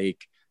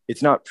like,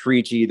 it's not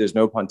preachy. There's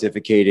no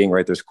pontificating,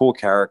 right? There's cool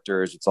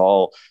characters. It's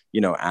all,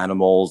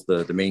 animals.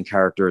 The main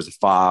character is a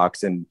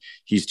fox, and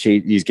he's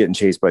getting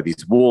chased by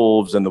these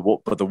wolves,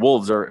 but the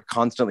wolves are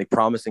constantly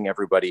promising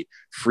everybody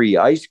free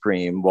ice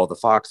cream, while the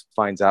fox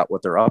finds out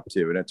what they're up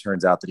to, and it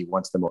turns out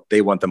that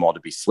they want them all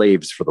to be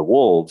slaves for the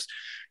wolves.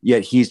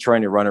 Yet he's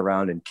trying to run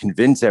around and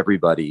convince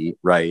everybody,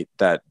 right,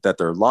 that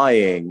they're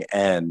lying.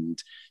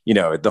 And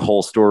the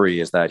whole story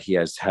is that he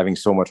is having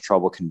so much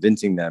trouble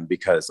convincing them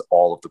because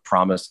all of the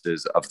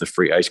promises of the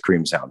free ice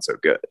cream sound so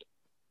good.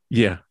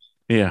 Yeah.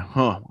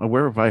 Huh.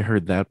 Where have I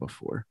heard that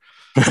before?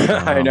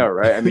 I know,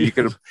 right? I mean,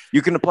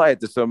 you can apply it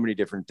to so many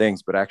different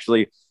things, but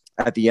actually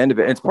at the end of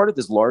it, and it's part of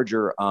this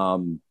larger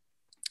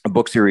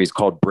book series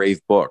called Brave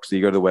Books. So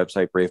you go to the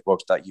website,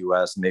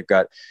 bravebooks.us, and they've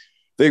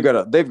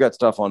got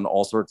stuff on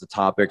all sorts of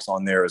topics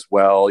on there as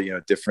well.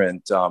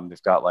 Different,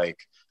 they've got like,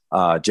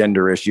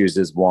 gender issues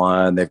is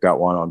one. They've got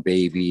one on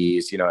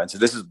babies, and so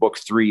this is book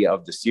 3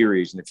 of the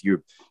series. And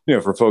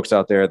if for folks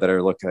out there that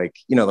are looking like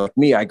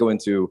me, I go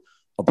into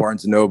a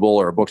Barnes and Noble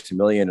or a Books A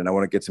Million, and I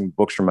want to get some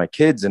books for my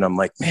kids. And I'm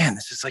like, man,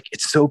 this is like,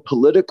 it's so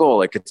political.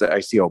 Like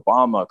I see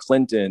Obama,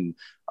 Clinton,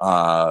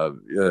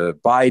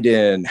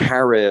 Biden,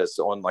 Harris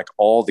on like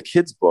all the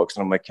kids' books.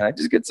 And I'm like, can I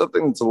just get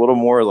something that's a little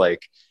more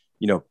like,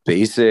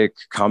 basic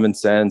common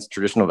sense,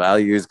 traditional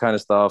values kind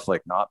of stuff,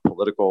 like not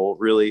political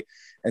really.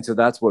 And so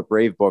that's what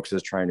Brave Books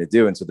is trying to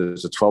do. And so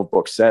there's a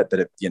 12-book set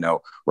that,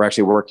 we're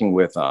actually working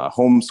with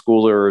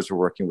homeschoolers. We're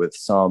working with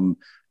some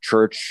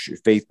church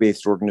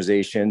faith-based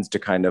organizations to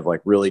kind of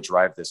like really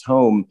drive this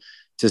home,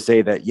 to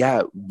say that,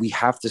 yeah, we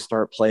have to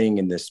start playing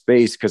in this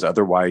space, because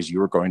otherwise you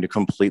are going to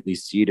completely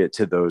cede it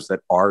to those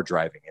that are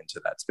driving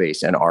into that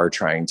space and are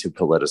trying to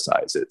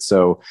politicize it.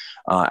 So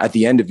at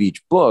the end of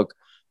each book,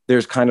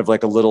 there's kind of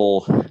like a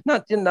little,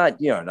 not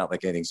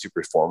like anything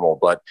super formal,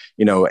 but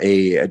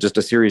just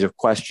a series of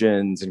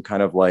questions and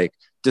kind of like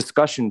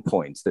discussion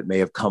points that may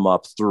have come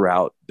up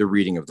throughout the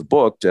reading of the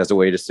book as a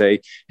way to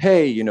say,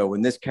 hey,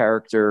 when this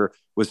character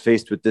was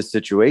faced with this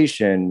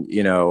situation,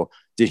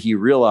 did he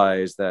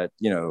realize that,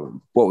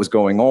 what was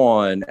going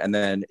on? And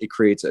then it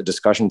creates a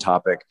discussion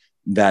topic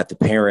that the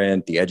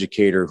parent, the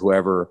educator,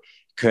 whoever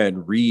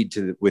can read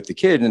with the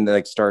kid and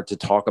like start to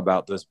talk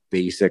about those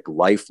basic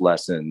life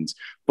lessons.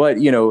 But,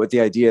 with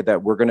the idea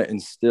that we're going to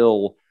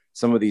instill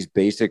some of these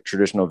basic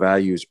traditional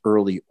values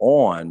early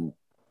on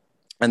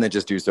and then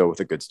just do so with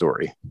a good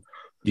story.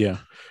 Yeah.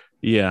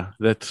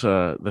 That's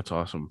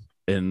awesome.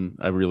 And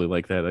I really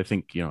like that. I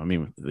think,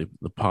 the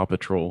Paw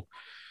Patrol,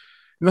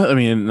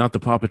 not the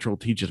Paw Patrol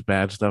teaches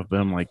bad stuff, but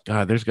I'm like,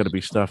 God, there's got to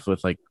be stuff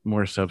with like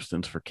more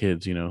substance for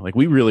kids, like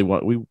we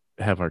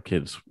have our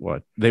kids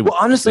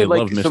honestly, they like,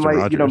 love Mr. so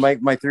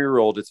Rogers. my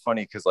 3-year-old, it's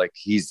funny because like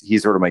he's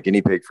sort of my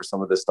guinea pig for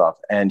some of this stuff,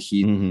 and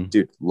he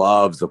dude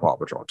loves the Paw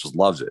Patrol, just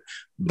loves it.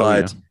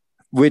 But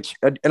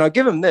and I'll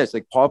give him this,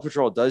 like Paw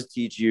Patrol does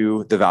teach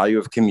you the value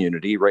of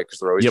community, right? Because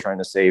they're always trying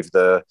to save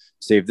the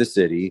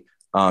city.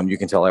 You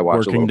can tell I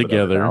watch working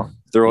together.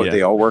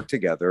 They all work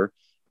together.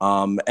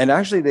 And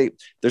actually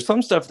there's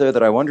some stuff there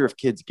that I wonder if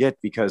kids get,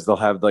 because they'll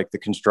have like the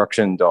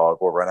construction dog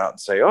will run out and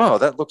say, oh,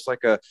 that looks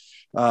like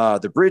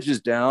the bridge is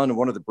down and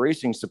one of the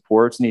bracing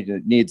supports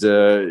needs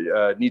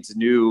a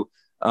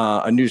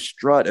new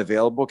strut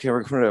available. Can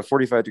we put it at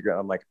 45 degrees?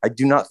 I'm like, I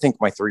do not think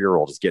my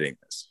 3-year-old is getting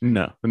this.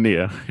 No,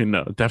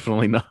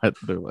 definitely not.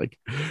 They're like,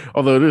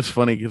 although it is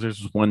funny because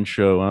there's one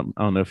show. I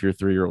don't know if your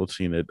 3-year-old's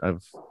seen it. I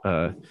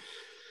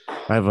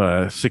have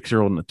a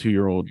 6-year-old and a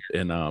 2-year-old,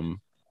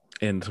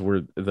 and so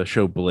we're the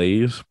show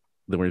Blaze,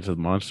 where it's a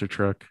monster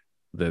truck.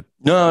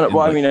 No. Well,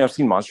 I mean, I've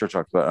seen monster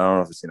trucks, but I don't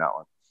know if I've seen that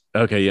one.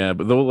 Okay, yeah,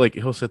 but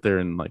he'll sit there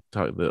and like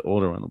talk. The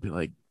older one will be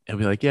like,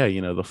 yeah,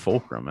 the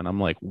fulcrum, and I'm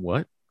like,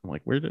 what? I'm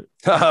like,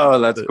 oh,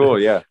 that's cool.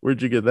 Yeah.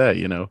 Where'd you get that?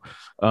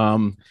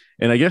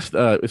 And I guess,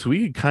 so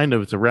we could kind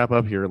of, to wrap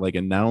up here, like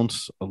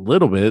announce a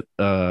little bit,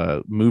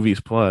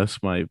 Movies Plus,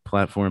 my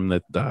platform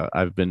that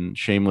I've been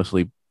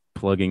shamelessly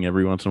plugging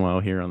every once in a while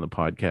here on the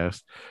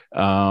podcast.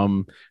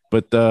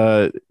 But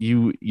to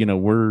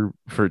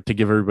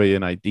give everybody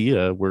an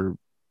idea, we're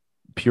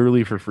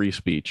purely for free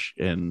speech,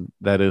 and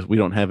that is, we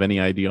don't have any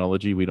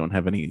ideology, we don't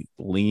have any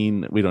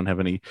lean, we don't have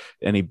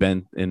any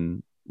bent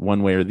in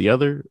one way or the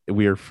other.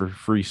 We are for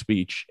free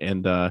speech,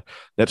 and that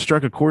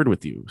struck a chord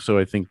with you. So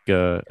I think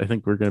we're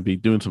going to be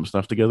doing some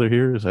stuff together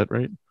here. Is that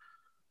right?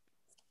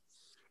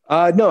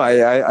 No,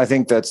 I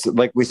think that's,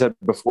 like we said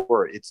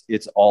before,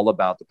 it's all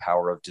about the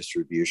power of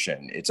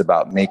distribution. It's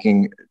about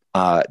making,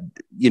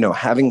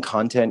 having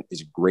content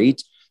is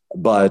great,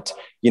 but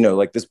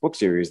like this book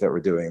series that we're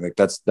doing, like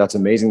that's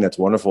amazing, that's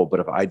wonderful. But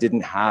if I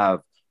didn't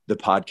have the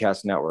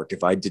podcast network,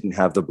 if I didn't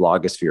have the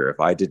blogosphere, if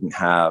I didn't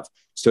have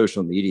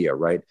social media,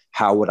 right,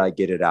 how would I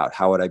get it out?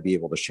 How would I be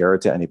able to share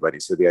it to anybody?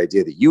 So the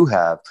idea that you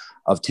have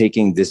of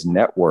taking this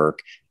network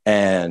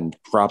and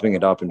propping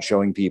it up and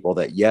showing people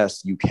that,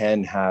 yes, you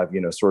can have,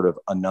 sort of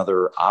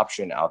another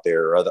option out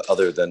there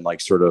other than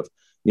like sort of,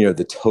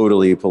 the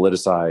totally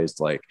politicized,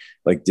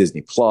 like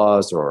Disney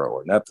Plus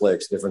or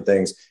Netflix, different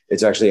things.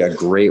 It's actually a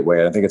great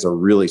way. I think it's a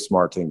really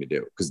smart thing to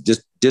do, because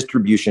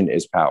distribution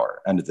is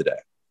power, end of the day.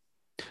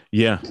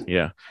 Yeah.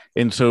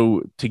 And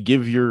so to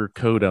give your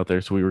code out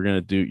there, so you're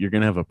going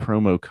to have a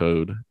promo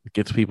code that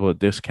gets people a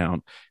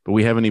discount, but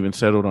we haven't even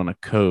settled on a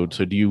code.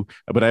 So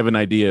but I have an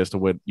idea as to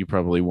what you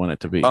probably want it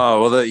to be.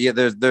 Oh, well,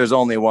 there's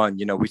only one.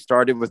 We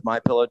started with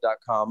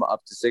mypillow.com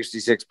up to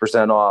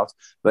 66% off,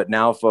 but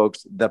now,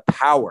 folks, the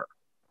power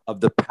of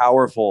the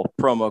powerful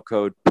promo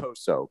code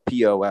POSO,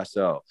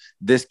 POSO.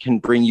 This can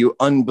bring you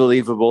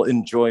unbelievable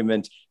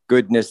enjoyment,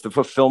 goodness, the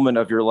fulfillment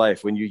of your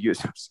life when you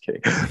use. I'm just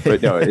kidding,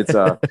 but no, it's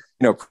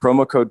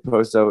promo code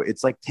POSO.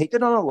 It's like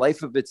taken on a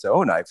life of its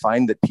own. I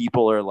find that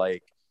people are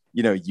like,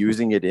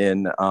 using it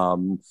in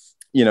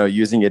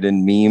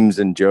memes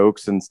and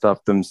jokes and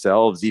stuff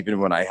themselves, even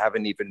when I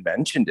haven't even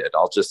mentioned it.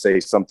 I'll just say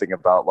something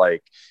about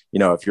like,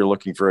 if you're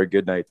looking for a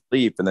good night's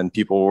sleep, and then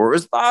people will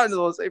respond and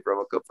they'll say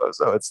promo code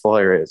POSO. It's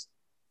hilarious.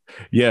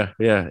 Yeah.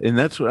 And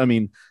that's what I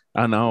mean.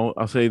 And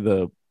I'll say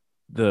so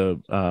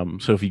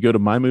if you go to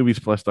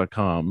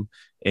mymoviesplus.com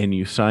and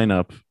you sign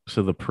up,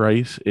 so the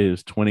price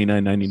is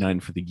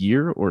 $29.99 for the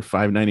year or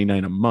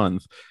 $5.99 a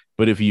month.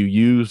 But if you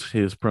use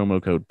his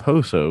promo code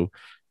POSO,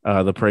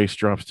 the price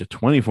drops to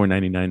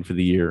 $24.99 for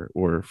the year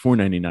or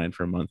 $4.99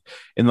 for a month.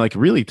 And like,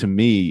 really, to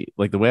me,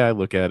 like the way I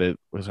look at it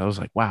was, I was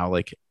like, wow,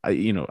 like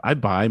I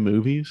buy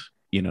movies.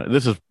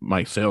 This is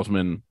my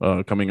salesman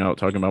coming out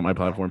talking about my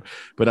platform,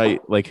 but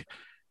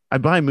I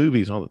buy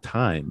movies all the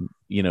time,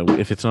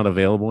 if it's not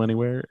available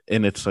anywhere.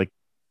 And it's like,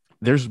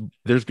 there's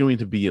going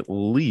to be at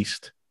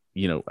least,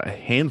 a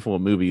handful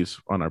of movies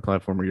on our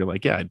platform where you're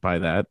like, yeah, I'd buy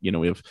that.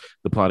 We have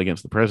The Plot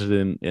Against the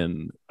President,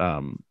 and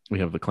we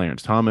have the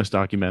Clarence Thomas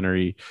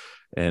documentary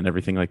and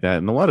everything like that.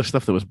 And a lot of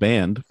stuff that was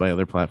banned by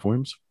other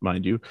platforms,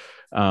 mind you.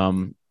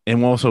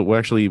 and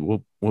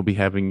we'll be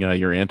having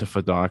your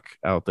Antifa doc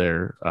out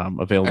there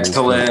available.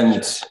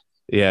 Excellent.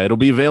 Yeah, it'll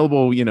be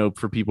available,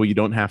 for people. You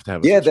don't have to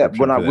have a that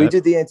subscription we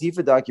did the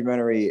Antifa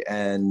documentary,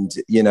 and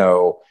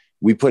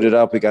we put it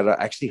up. We got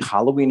actually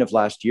Halloween of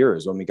last year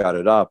is when we got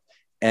it up,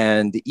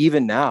 and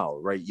even now,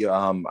 right?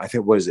 I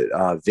think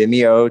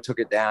Vimeo took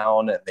it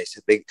down, and they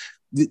said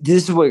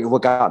this is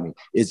what got me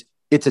is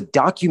it's a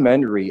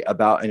documentary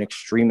about an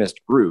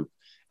extremist group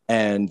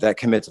and that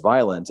commits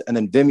violence, and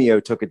then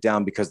Vimeo took it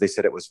down because they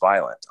said it was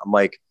violent. I'm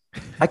like,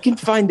 I can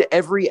find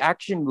every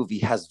action movie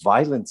has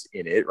violence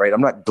in it, right?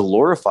 I'm not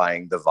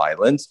glorifying the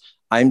violence.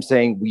 I'm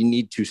saying we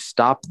need to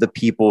stop the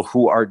people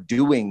who are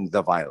doing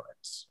the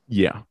violence.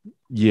 Yeah.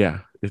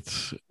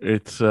 It's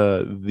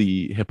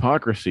the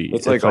hypocrisy.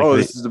 It's like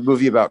this is a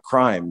movie about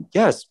crime.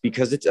 Yes,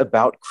 because it's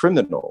about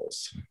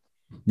criminals.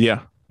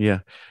 Yeah.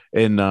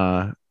 And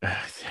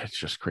it's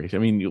just crazy. I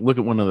mean, you look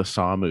at one of the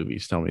Saw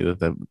movies. Tell me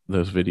that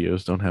those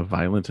videos don't have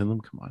violence in them.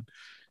 Come on.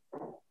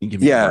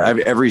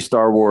 Every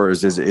Star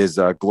Wars is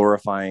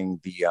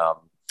glorifying the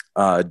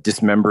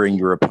dismembering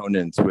your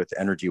opponents with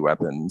energy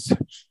weapons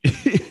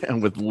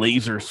and with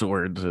laser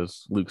swords,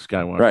 as Luke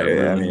Skywalker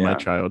ruined my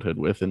childhood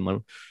with in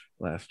the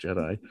Last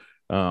Jedi.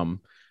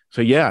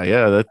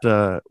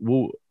 That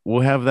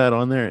we'll have that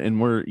on there,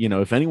 and we're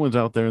if anyone's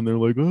out there and they're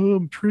like, oh,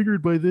 I'm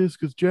triggered by this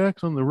because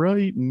Jack's on the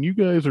right and you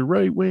guys are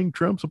right wing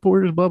Trump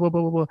supporters, blah blah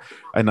blah blah blah.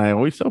 And I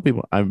always tell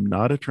people, I'm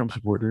not a Trump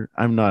supporter.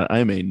 I'm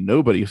a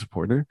nobody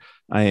supporter.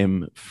 I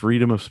am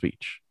freedom of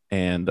speech.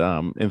 And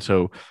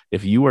so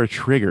if you are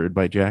triggered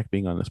by Jack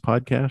being on this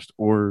podcast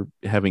or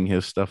having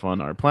his stuff on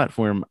our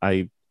platform,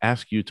 I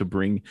ask you to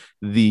bring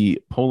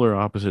the polar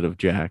opposite of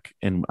Jack,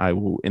 and I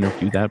will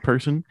interview that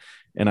person.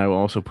 And I will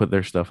also put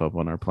their stuff up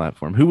on our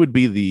platform. Who would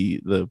be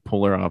the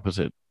polar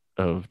opposite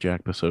of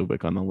Jack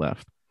Posobiec on the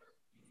left?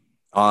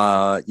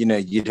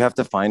 You'd have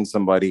to find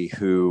somebody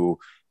who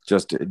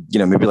just,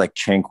 maybe like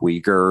Cenk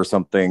Uygur or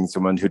something,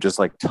 someone who just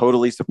like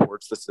totally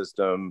supports the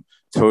system,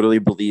 totally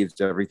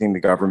believes everything the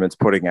government's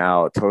putting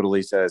out,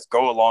 totally says,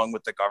 go along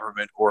with the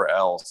government or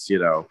else,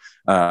 and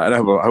I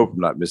hope I'm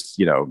not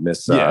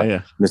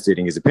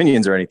misstating his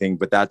opinions or anything,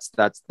 but that's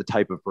the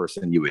type of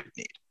person you would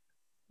need.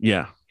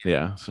 Yeah.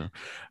 So,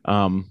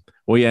 do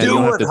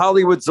what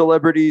Hollywood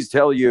celebrities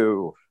tell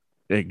you.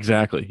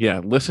 Exactly. Yeah.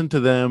 Listen to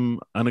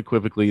them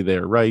unequivocally.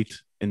 They're right,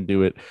 and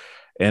do it.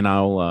 And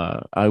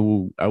I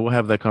will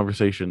have that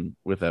conversation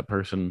with that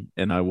person,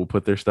 and I will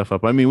put their stuff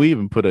up. I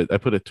mean, I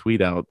put a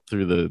tweet out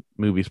through the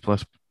Movies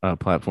Plus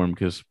platform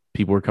because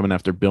people were coming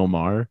after Bill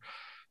Maher.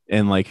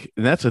 And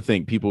that's the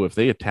thing. People, if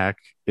they attack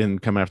and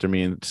come after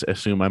me and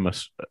assume I'm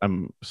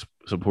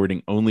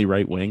supporting only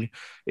right wing,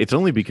 it's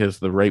only because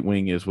the right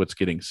wing is what's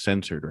getting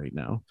censored right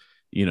now.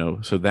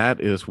 So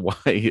that is why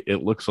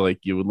it looks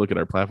like you would look at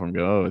our platform and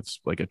go, oh, it's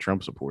like a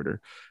Trump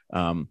supporter.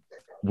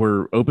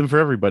 We're open for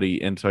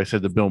everybody. And so I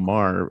said to Bill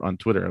Maher on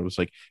Twitter, I was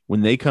like,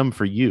 when they come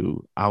for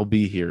you, I'll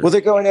be here. Well, they're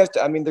going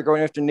after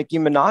Nicki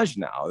Minaj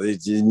now.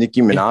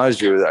 Nicki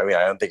Minaj. I mean,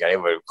 I don't think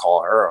anybody would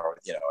call her,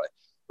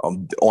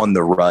 on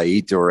the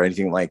right or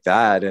anything like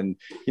that. And,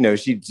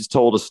 she just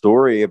told a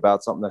story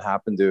about something that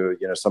happened to,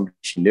 somebody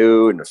she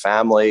knew and her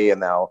family. And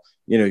now,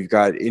 you've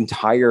got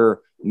entire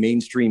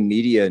mainstream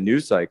media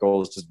news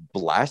cycles just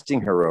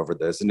blasting her over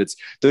this. And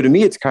to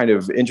me, it's kind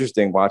of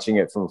interesting watching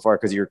it from afar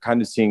because you're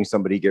kind of seeing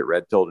somebody get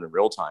red pilled in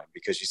real time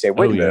because you say,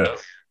 wait a minute,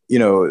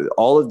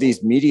 all of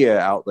these media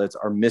outlets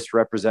are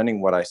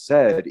misrepresenting what I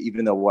said,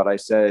 even though what I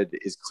said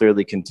is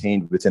clearly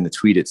contained within the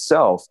tweet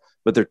itself,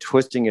 but they're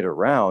twisting it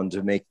around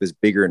to make this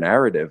bigger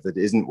narrative that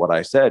isn't what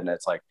I said. And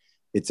it's like,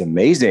 it's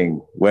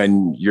amazing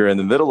when you're in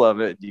the middle of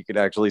it, you can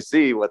actually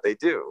see what they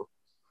do.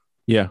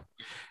 Yeah.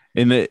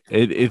 And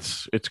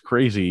it's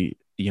crazy,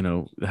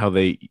 how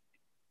they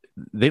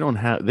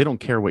don't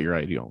care what your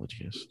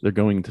ideology is. They're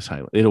going to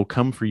silence. It'll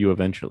come for you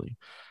eventually.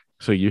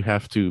 So you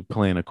have to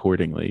plan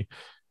accordingly.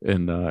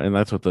 And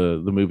that's what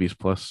the Movies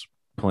Plus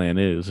plan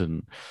is.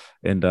 And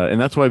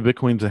that's why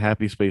Bitcoin's a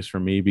happy space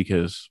for me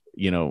because,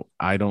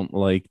 I don't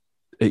like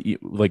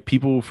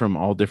people from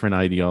all different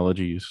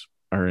ideologies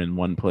are in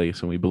one place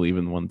and we believe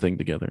in one thing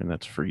together, and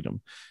that's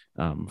freedom.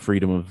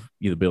 Freedom of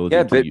the ability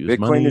to use Bitcoin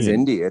money. Is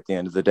indie at the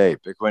end of the day.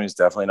 Bitcoin is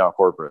definitely not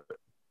corporate.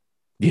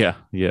 Yeah,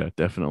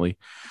 definitely.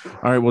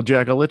 All right, well,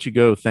 Jack, I'll let you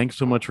go. Thanks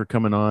so much for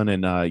coming on,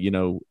 and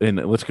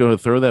and let's go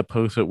throw that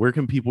Poso. Where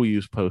can people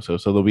use Poso?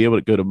 So they'll be able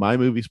to go to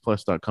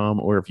mymoviesplus.com,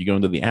 or if you go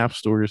into the app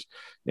stores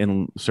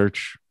and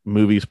search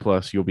Movies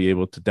Plus, you'll be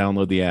able to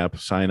download the app,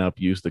 sign up,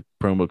 use the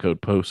promo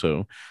code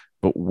Poso.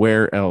 But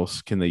where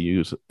else can they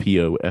use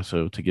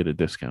POSO to get a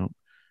discount?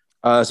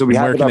 So we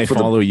have where can they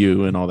follow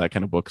you and all that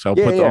kind of books? I'll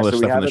put all this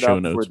stuff in the show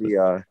notes.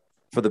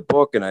 For the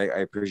book, and I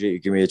appreciate you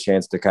giving me a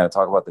chance to kind of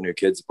talk about the new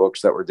kids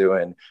books that we're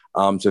doing.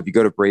 So if you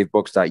go to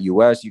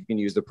bravebooks.us, you can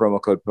use the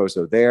promo code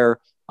POSO there.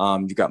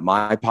 You've got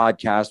my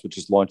podcast, which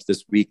is launched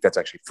this week. That's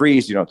actually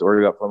free, so you don't have to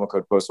worry about promo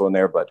code POSO in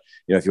there. But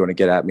if you want to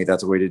get at me,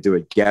 that's a way to do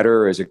it.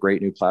 Getter is a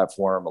great new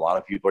platform. A lot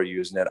of people are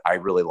using it. I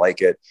really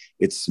like it.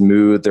 It's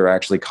smooth. They're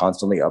actually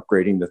constantly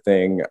upgrading the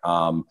thing.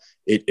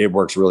 It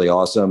works really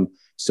awesome.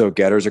 So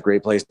Getter's a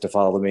great place to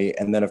follow me.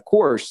 And then, of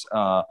course,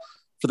 for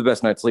the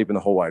best night's sleep in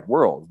the whole wide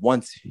world,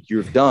 once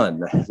you've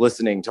done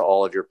listening to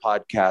all of your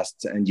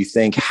podcasts and you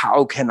think,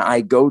 how can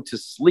I go to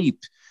sleep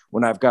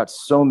when I've got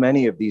so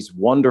many of these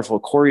wonderful,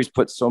 Corey's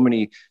put so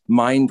many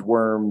mind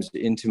worms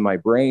into my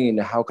brain.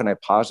 How can I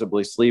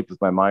possibly sleep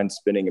with my mind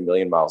spinning a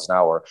million miles an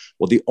hour?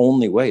 Well, the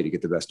only way to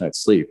get the best night's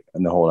sleep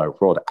in the whole wide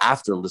world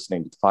after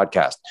listening to the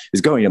podcast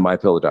is going to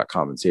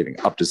mypillow.com and saving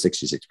up to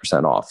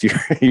 66% off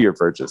your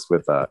purchase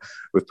with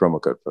promo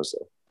code FOSO.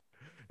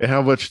 And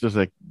how much does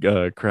that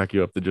crack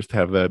you up to just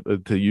have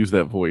that, to use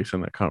that voice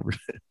in that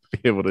conversation?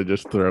 Be able to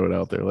just throw it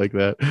out there like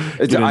that.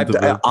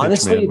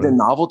 Honestly, the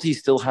novelty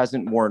still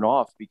hasn't worn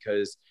off,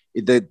 because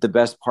the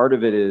best part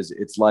of it is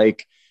it's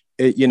like,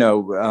 we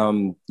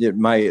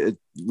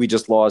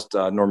just lost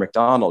Norm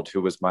Macdonald,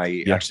 who was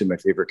actually my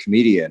favorite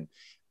comedian.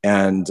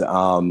 And,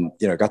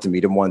 got to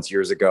meet him once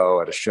years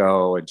ago at a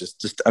show, and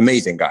just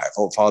amazing guy.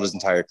 I've followed his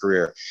entire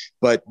career.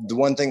 But the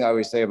one thing I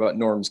always say about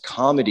Norm's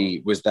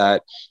comedy was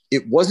that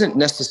it wasn't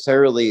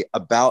necessarily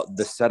about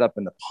the setup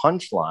and the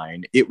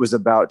punchline. It was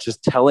about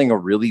just telling a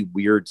really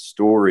weird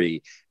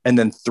story and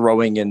then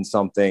throwing in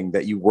something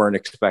that you weren't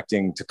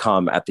expecting to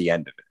come at the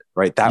end of it.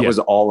 Right. That was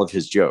all of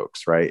his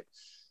jokes. Right.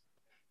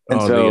 And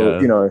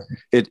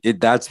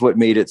that's what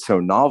made it so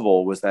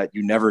novel, was that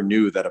you never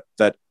knew that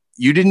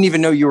you didn't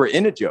even know you were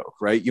in a joke,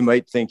 right? You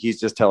might think he's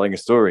just telling a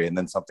story, and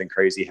then something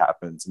crazy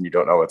happens and you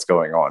don't know what's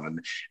going on. And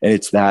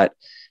it's that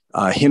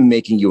him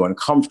making you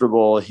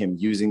uncomfortable, him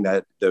using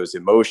those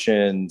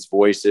emotions,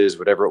 voices,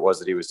 whatever it was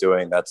that he was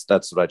doing. That's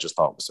what I just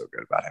thought was so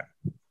good about him.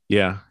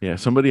 Yeah. Yeah.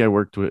 Somebody I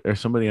worked with, or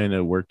somebody I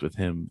know worked with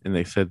him, and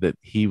they said that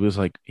he was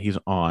on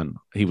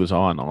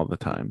all the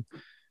time.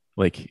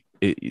 Like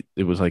it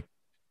was like,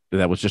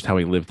 that was just how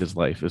he lived his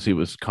life, as he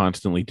was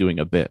constantly doing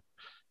a bit.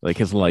 Like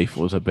his life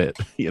was a bit,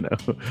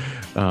 so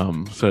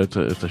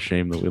it's a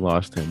shame that we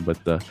lost him.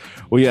 But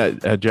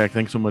Jack,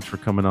 thanks so much for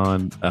coming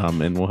on.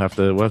 And we'll have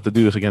to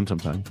do this again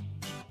sometime.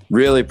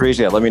 Really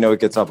appreciate it. Let me know what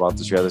gets up. I'll have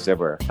to share this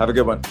everywhere. Have a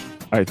good one.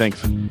 All right,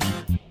 thanks.